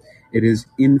 It is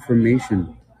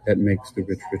information that makes the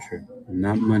rich richer,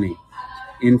 not money.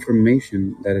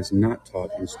 Information that is not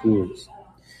taught in schools.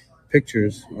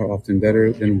 Pictures are often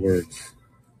better than words.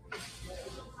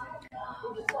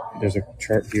 There's a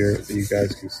chart here that you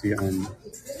guys can see on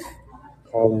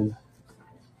Colin,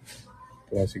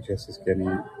 but I suggest just getting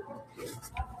it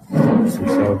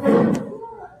himself.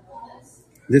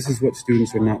 This is what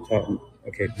students are not taught.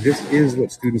 This is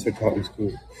what students are taught in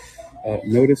school.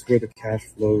 Notice where the cash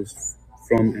flows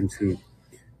from and to.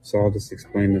 So I'll just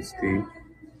explain this.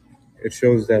 It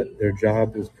shows that their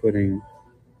job is going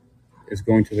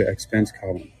to the expense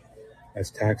column as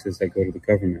taxes that go to the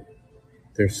government.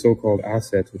 Their so-called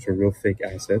assets, which are real fake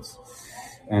assets,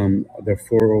 their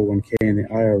 401k and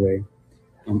the IRA,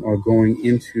 are going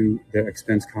into their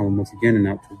expense column once again and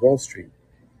out to Wall Street.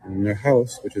 And their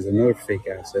house, which is another fake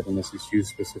asset, unless it's used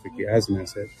specifically as an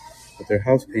asset, but their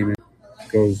house payment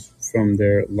goes from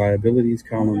their liabilities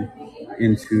column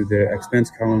into their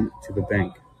expense column to the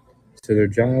bank. So their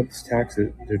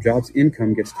job's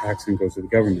income gets taxed and goes to the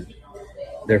government.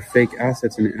 Their fake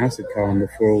assets in the asset column, the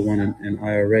 401 and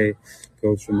IRA,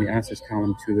 goes from the assets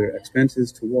column to their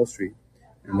expenses to Wall Street.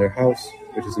 And their house,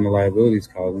 which is in the liabilities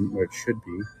column, where it should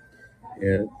be,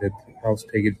 the house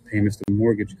payments to the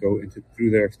mortgage go through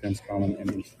their expense column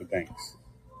and into the banks.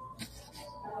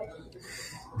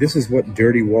 This is what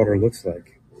dirty water looks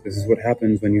like. This is what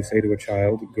happens when you say to a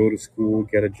child, go to school,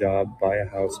 get a job, buy a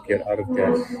house, get out of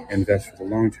debt, invest for the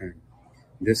long term.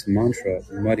 This mantra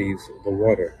muddies the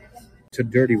water to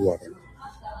dirty water.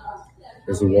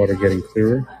 Is the water getting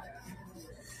clearer?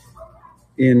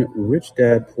 In Rich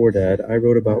Dad, Poor Dad, I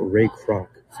wrote about Ray Kroc,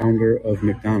 founder of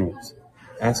McDonald's,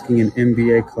 asking an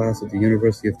MBA class at the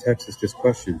University of Texas this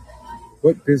question: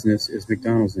 what business is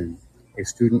McDonald's in? A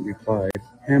student replied,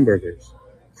 hamburgers.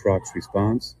 Kroc's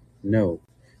response, no,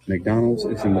 McDonald's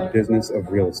is in the business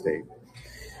of real estate.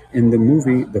 In the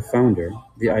movie The Founder,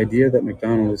 the idea that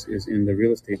McDonald's is in the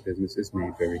real estate business is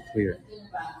made very clear.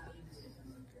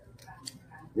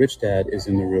 Rich Dad is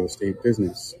in the real estate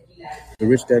business. The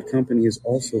Rich Dad Company is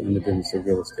also in the business of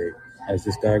real estate. As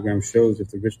this diagram shows, if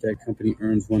the Rich Dad Company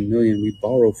earns $1 million, we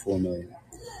borrow $4 million.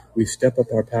 We step up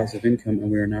our passive income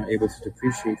and we are now able to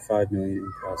depreciate $5 million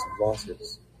in passive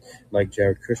losses. Like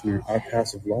Jared Kushner, our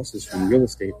passive losses from real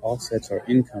estate offsets our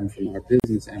income from our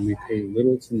business and we pay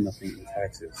little to nothing in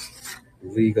taxes,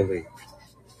 legally.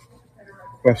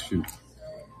 Question: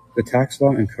 the tax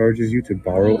law encourages you to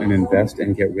borrow and invest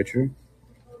and get richer?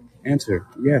 Answer: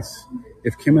 yes.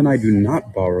 If Kim and I do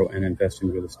not borrow and invest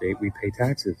in real estate, we pay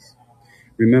taxes.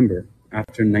 Remember,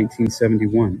 after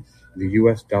 1971, the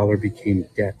US dollar became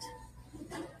debt.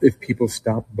 If people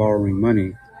stop borrowing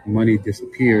money, money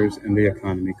disappears and the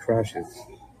economy crashes.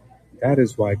 That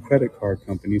is why credit card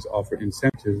companies offer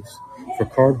incentives for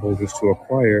cardholders to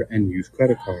acquire and use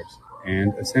credit cards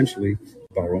and essentially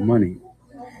borrow money.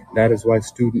 That is why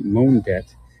student loan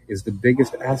debt is the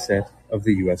biggest asset of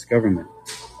the US government.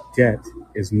 Debt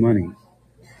is money.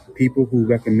 People who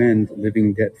recommend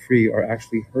living debt-free are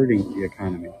actually hurting the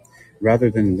economy. Rather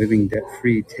than living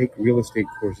debt-free, take real estate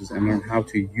courses and learn how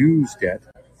to use debt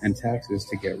and taxes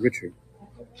to get richer.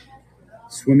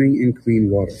 Swimming in clean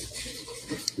water.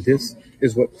 This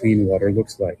is what clean water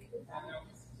looks like.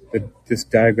 This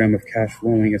diagram of cash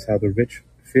flowing is how the rich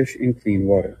fish in clean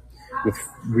water. With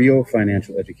real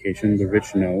financial education, the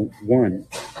rich know 1.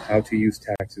 How to use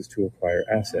taxes to acquire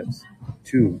assets.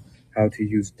 2. How to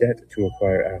use debt to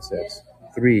acquire assets.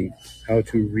 3. How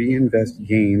to reinvest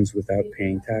gains without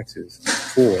paying taxes.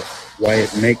 4. Why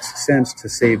it makes sense to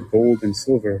save gold and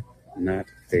silver, not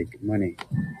fake money.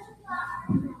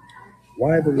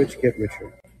 Why the rich get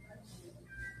richer.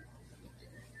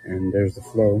 And there's the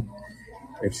flow.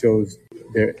 It shows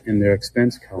in their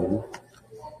expense column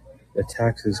the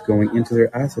taxes going into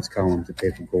their assets column to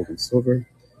pay for gold and silver,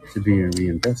 to be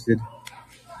reinvested,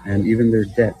 and even their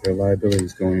debt, their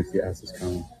liabilities going into the assets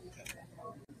column.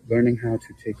 Learning how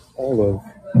to take all of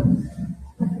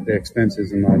their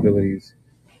expenses and liabilities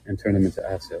and turn them into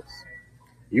assets.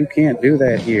 You can't do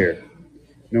that here.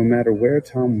 No matter where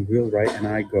Tom Wheelwright and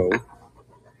I go,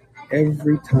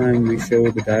 every time we show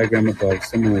the diagram above,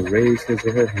 someone will raise his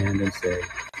or her hand and say,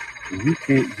 you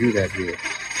can't do that here.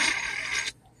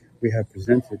 we have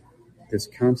presented this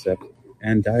concept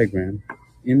and diagram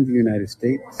in the United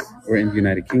States, or in the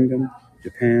United Kingdom,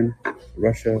 Japan,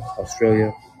 Russia,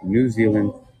 Australia, New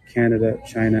Zealand, Canada,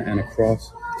 China, and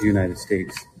across the United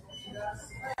States.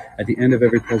 At the end of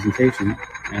every presentation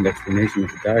and explanation of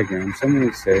the diagram, someone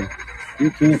would say, "You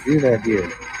can't do that here."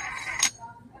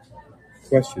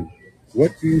 Question: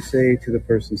 what do you say to the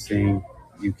person saying,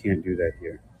 "You can't do that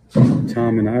here"?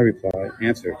 Tom and I reply,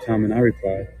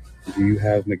 "Do you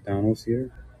have McDonald's here?"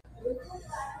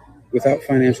 Without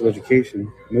financial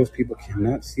education, most people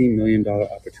cannot see million-dollar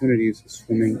opportunities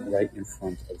swimming right in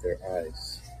front of their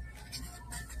eyes.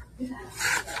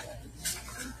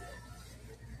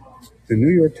 The New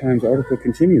York Times article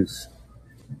continues.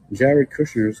 Jared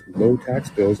Kushner's low tax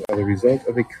bills are the result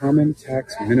of a common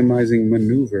tax minimizing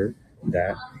maneuver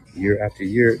that, year after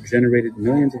year, generated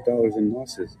millions of dollars in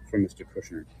losses for Mr.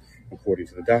 Kushner, according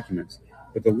to the documents.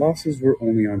 But the losses were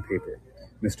only on paper.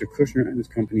 Mr. Kushner and his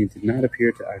company did not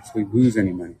appear to actually lose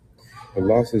any money. The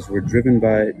losses were driven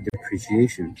by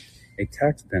depreciation, a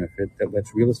tax benefit that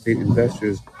lets real estate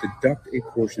investors deduct a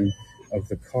portion of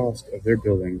the cost of their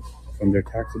building from their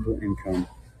taxable income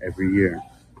every year.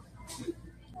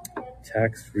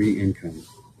 Tax-free income.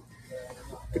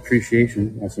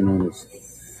 Depreciation, also known as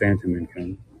phantom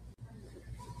income.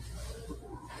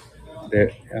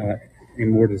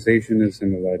 Amortization is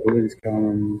in the liabilities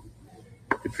column.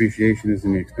 Depreciation is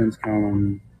in the expense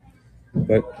column,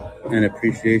 and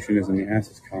appreciation is in the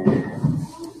assets column.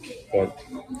 But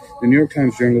the New York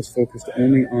Times journalist focused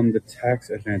only on the tax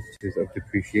advantages of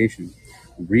depreciation.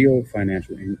 Real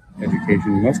financial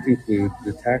education must include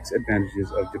the tax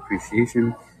advantages of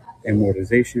depreciation,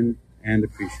 amortization, and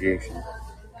appreciation.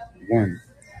 1.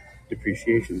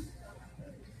 Depreciation.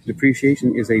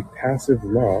 Depreciation is a passive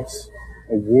loss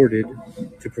awarded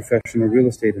to professional real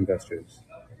estate investors.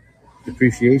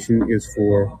 Depreciation is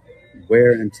for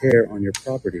wear and tear on your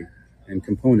property and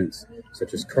components,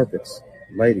 such as carpets,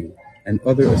 lighting, and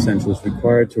other essentials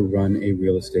required to run a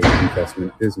real estate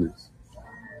investment business.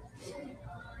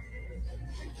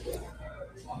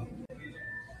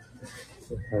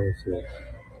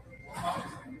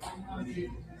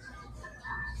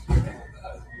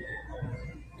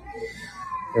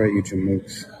 All right, you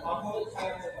jamooks.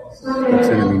 Stop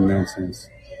sending me nonsense.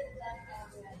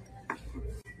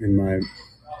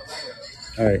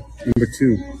 All right, number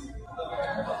 2.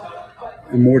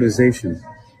 Amortization.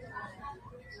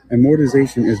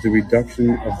 Amortization is the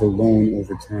reduction of the loan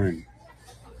over time.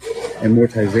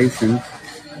 Amortization,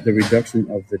 the reduction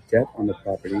of the debt on the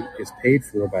property, is paid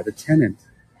for by the tenant.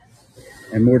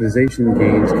 Amortization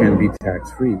gains can be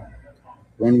tax-free.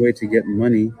 One way to get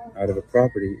money out of a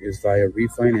property is via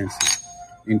refinancing,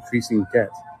 increasing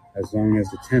debt as long as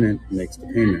the tenant makes the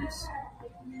payments.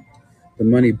 The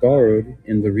money borrowed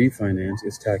in the refinance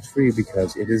is tax-free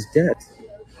because it is debt.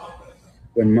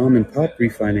 When mom and pop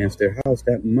refinance their house,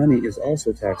 that money is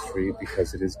also tax-free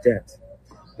because it is debt.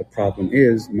 The problem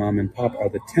is mom and pop are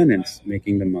the tenants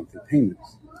making the monthly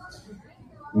payments.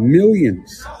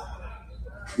 Millions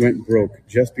went broke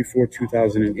just before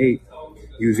 2008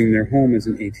 using their home as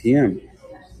an ATM,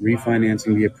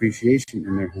 refinancing the appreciation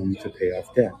in their home to pay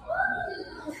off debt.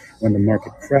 When the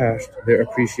market crashed, their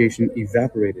appreciation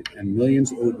evaporated and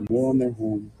millions owed more on their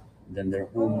home than their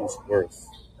home was worth.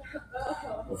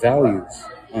 Values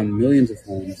on millions of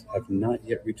homes have not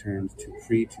yet returned to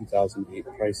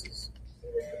pre-2008 prices.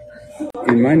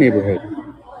 In my neighborhood,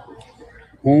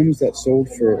 homes that sold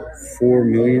for $4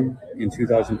 million in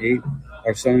 2008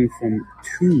 are selling from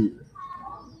 $2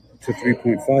 to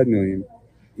 $3.5 million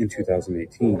in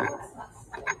 2018.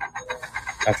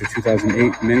 After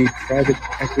 2008, many private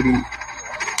equity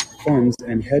funds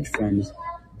and hedge funds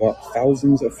bought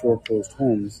thousands of foreclosed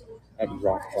homes at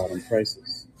rock-bottom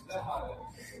prices.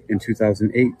 In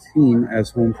 2018,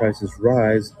 as home prices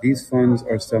rise, these funds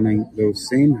are selling those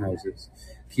same houses,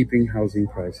 keeping housing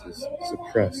prices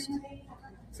suppressed.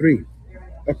 3.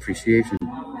 Appreciation.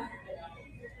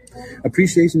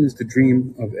 Appreciation is the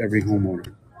dream of every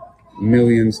homeowner.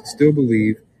 Millions still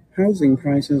believe housing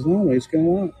prices always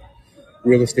go up.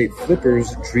 Real estate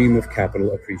flippers dream of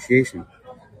capital appreciation.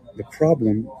 The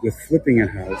problem with flipping a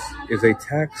house is a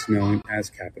tax known as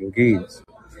capital gains.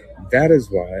 That is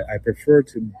why I prefer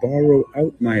to borrow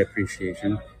out my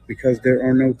appreciation, because there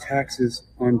are no taxes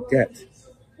on debt.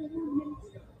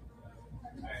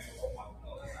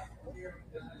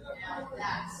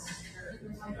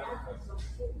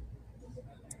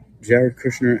 Jared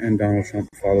Kushner and Donald Trump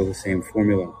follow the same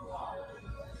formula.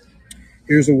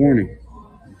 Here's a warning.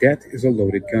 Debt is a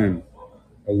loaded gun.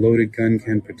 A loaded gun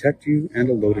can protect you, and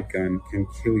a loaded gun can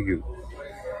kill you.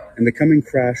 In the coming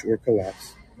crash or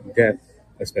collapse, debt,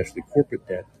 especially corporate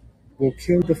debt, will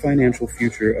kill the financial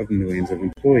future of millions of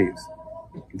employees.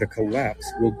 The collapse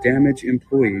will damage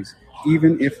employees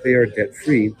even if they are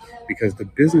debt-free, because the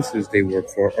businesses they work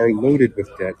for are loaded with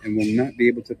debt and will not be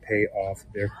able to pay off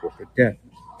their corporate debt.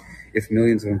 If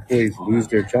millions of employees lose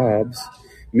their jobs,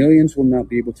 millions will not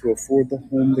be able to afford the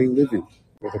home they live in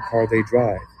or the car they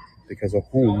drive, because a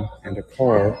home and a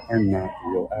car are not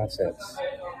real assets.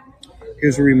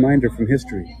 Here's a reminder from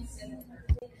history.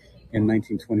 In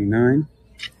 1929,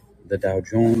 the Dow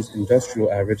Jones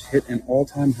Industrial Average hit an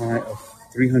all-time high of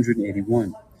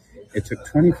 381. It took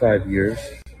 25 years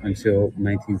until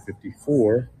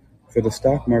 1954 for the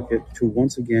stock market to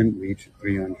once again reach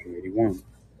 381.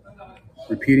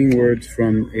 Repeating words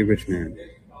from a rich man.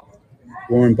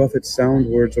 Warren Buffett's sound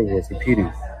words are worth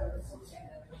repeating.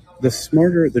 The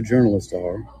smarter the journalists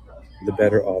are, the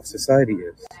better off society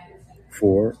is.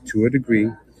 For, to a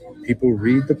degree, people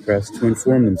read the press to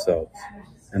inform themselves,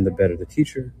 and the better the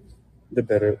teacher, the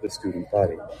better the student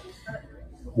body.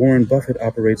 Warren Buffett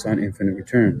operates on infinite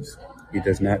returns. He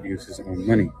does not use his own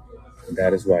money.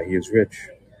 That is why he is rich.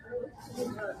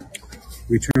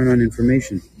 Return on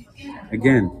information.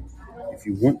 Again, if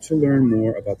you want to learn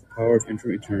more about the power of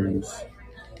infinite returns,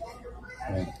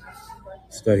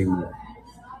 study more.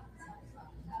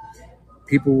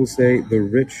 People will say the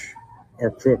rich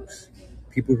are crooks.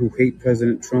 People who hate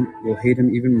President Trump will hate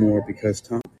him even more because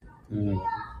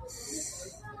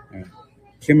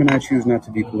Kim and I choose not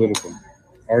to be political.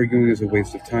 Arguing is a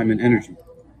waste of time and energy.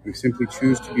 We simply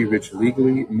choose to be rich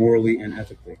legally, morally, and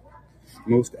ethically.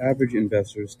 Most average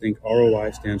investors think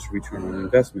ROI stands for return on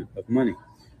investment of money.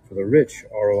 For the rich,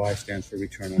 ROI stands for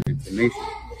return on information.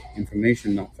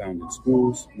 Information not found in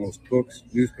schools, most books,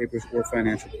 newspapers, or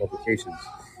financial publications.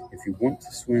 If you want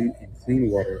to swim in clean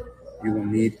water, you will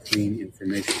need clean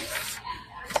information.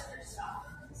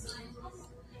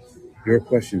 Your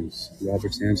questions,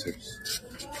 Robert's answers.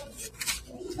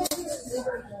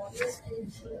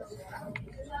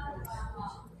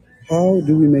 How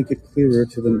do we make it clearer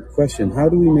to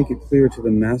the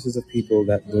masses of people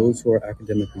that those who are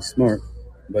academically smart,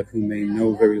 but who may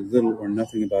know very little or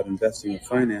nothing about investing or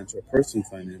finance or personal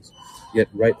finance, yet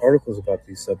write articles about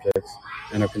these subjects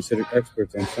and are considered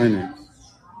experts on finance?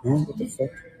 What the fuck?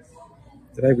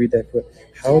 Did I read that correct?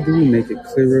 How do we make it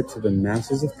clearer to the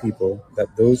masses of people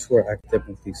that those who are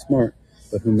academically smart,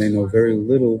 but who may know very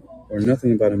little or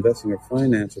nothing about investing or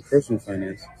finance or personal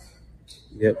finance,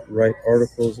 yet write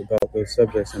articles about those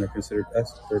subjects and are considered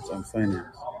experts on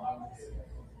finance?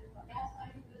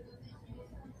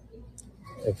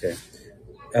 Okay.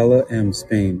 Ella M.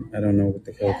 Spain. I don't know what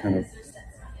the hell kind of...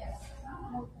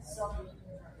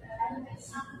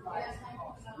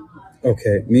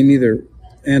 Okay, me neither.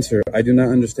 Answer, I do not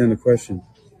understand the question.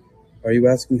 Are you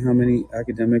asking how many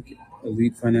academic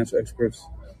elite financial experts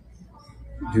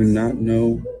do not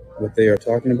know what they are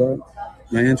talking about?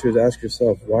 My answer is ask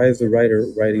yourself, why is the writer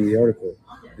writing the article?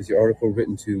 Is the article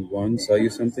written to 1, sell you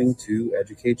something, 2,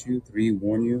 educate you, 3,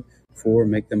 warn you, 4,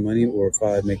 make them money, or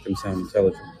 5, make them sound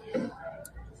intelligent?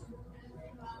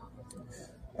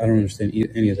 I don't understand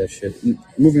any of that shit.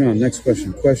 Moving on, next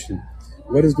question.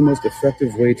 What is the most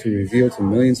effective way to reveal to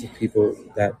millions of people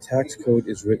that tax code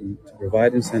is written to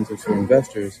provide incentives for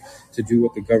investors to do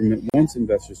what the government wants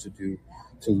investors to do,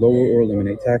 to lower or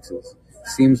eliminate taxes?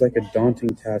 Seems like a daunting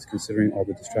task considering all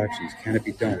the distractions. Can it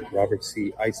be done? Robert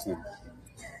C. Iceland.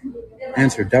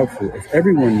 Answer, doubtful. If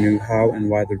everyone knew how and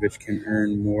why the rich can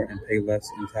earn more and pay less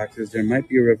in taxes, there might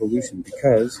be a revolution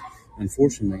because,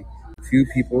 unfortunately, few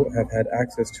people have had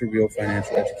access to real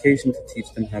financial education to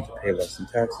teach them how to pay less in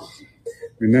taxes.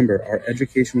 Remember, our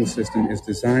educational system is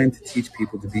designed to teach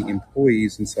people to be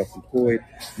employees and self-employed,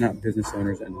 not business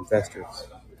owners and investors.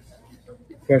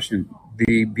 Question.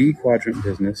 The B quadrant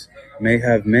business may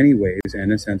have many ways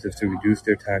and incentives to reduce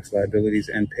their tax liabilities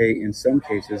and pay, in some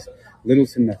cases, little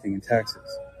to nothing in taxes.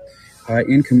 High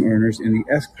income earners in the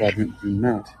S quadrant do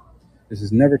not. This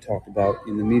is never talked about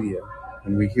in the media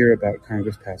when we hear about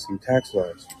Congress passing tax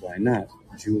laws. Why not?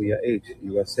 Julia H.,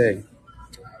 USA.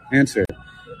 Answer.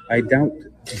 I doubt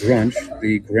Grunch,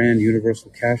 the grand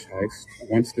universal cash heist,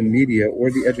 wants the media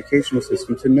or the educational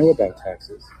system to know about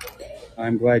taxes.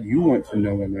 I'm glad you want to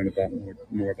know and learn about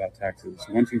more about taxes.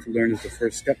 Wanting to learn is the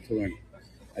first step to learning.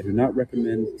 I do not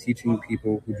recommend teaching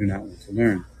people who do not want to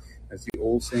learn. As the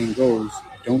old saying goes,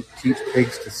 don't teach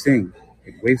pigs to sing.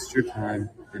 It wastes your time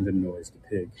and annoys the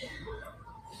pig.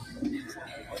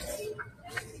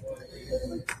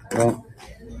 Well,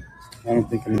 I don't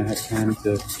think I'm going to have time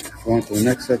to go on to the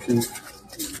next section,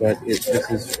 but this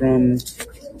is from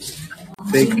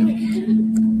Fake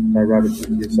by Robert T.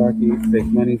 Kiyosaki. Fake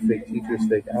money, fake teachers,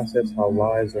 fake assets, how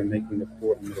lies are making the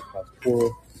poor and middle class poorer.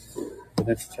 The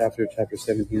next chapter, chapter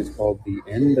 17, is called The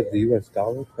End of the US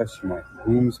Dollar?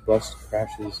 Booms, busts,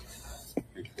 crashes,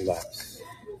 and collapse.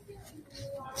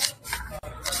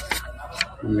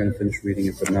 I'm going to finish reading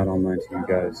it, but not online to you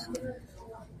guys.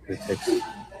 It takes...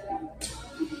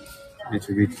 I need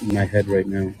to read in my head right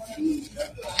now.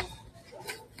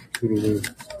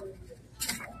 Toodaloo.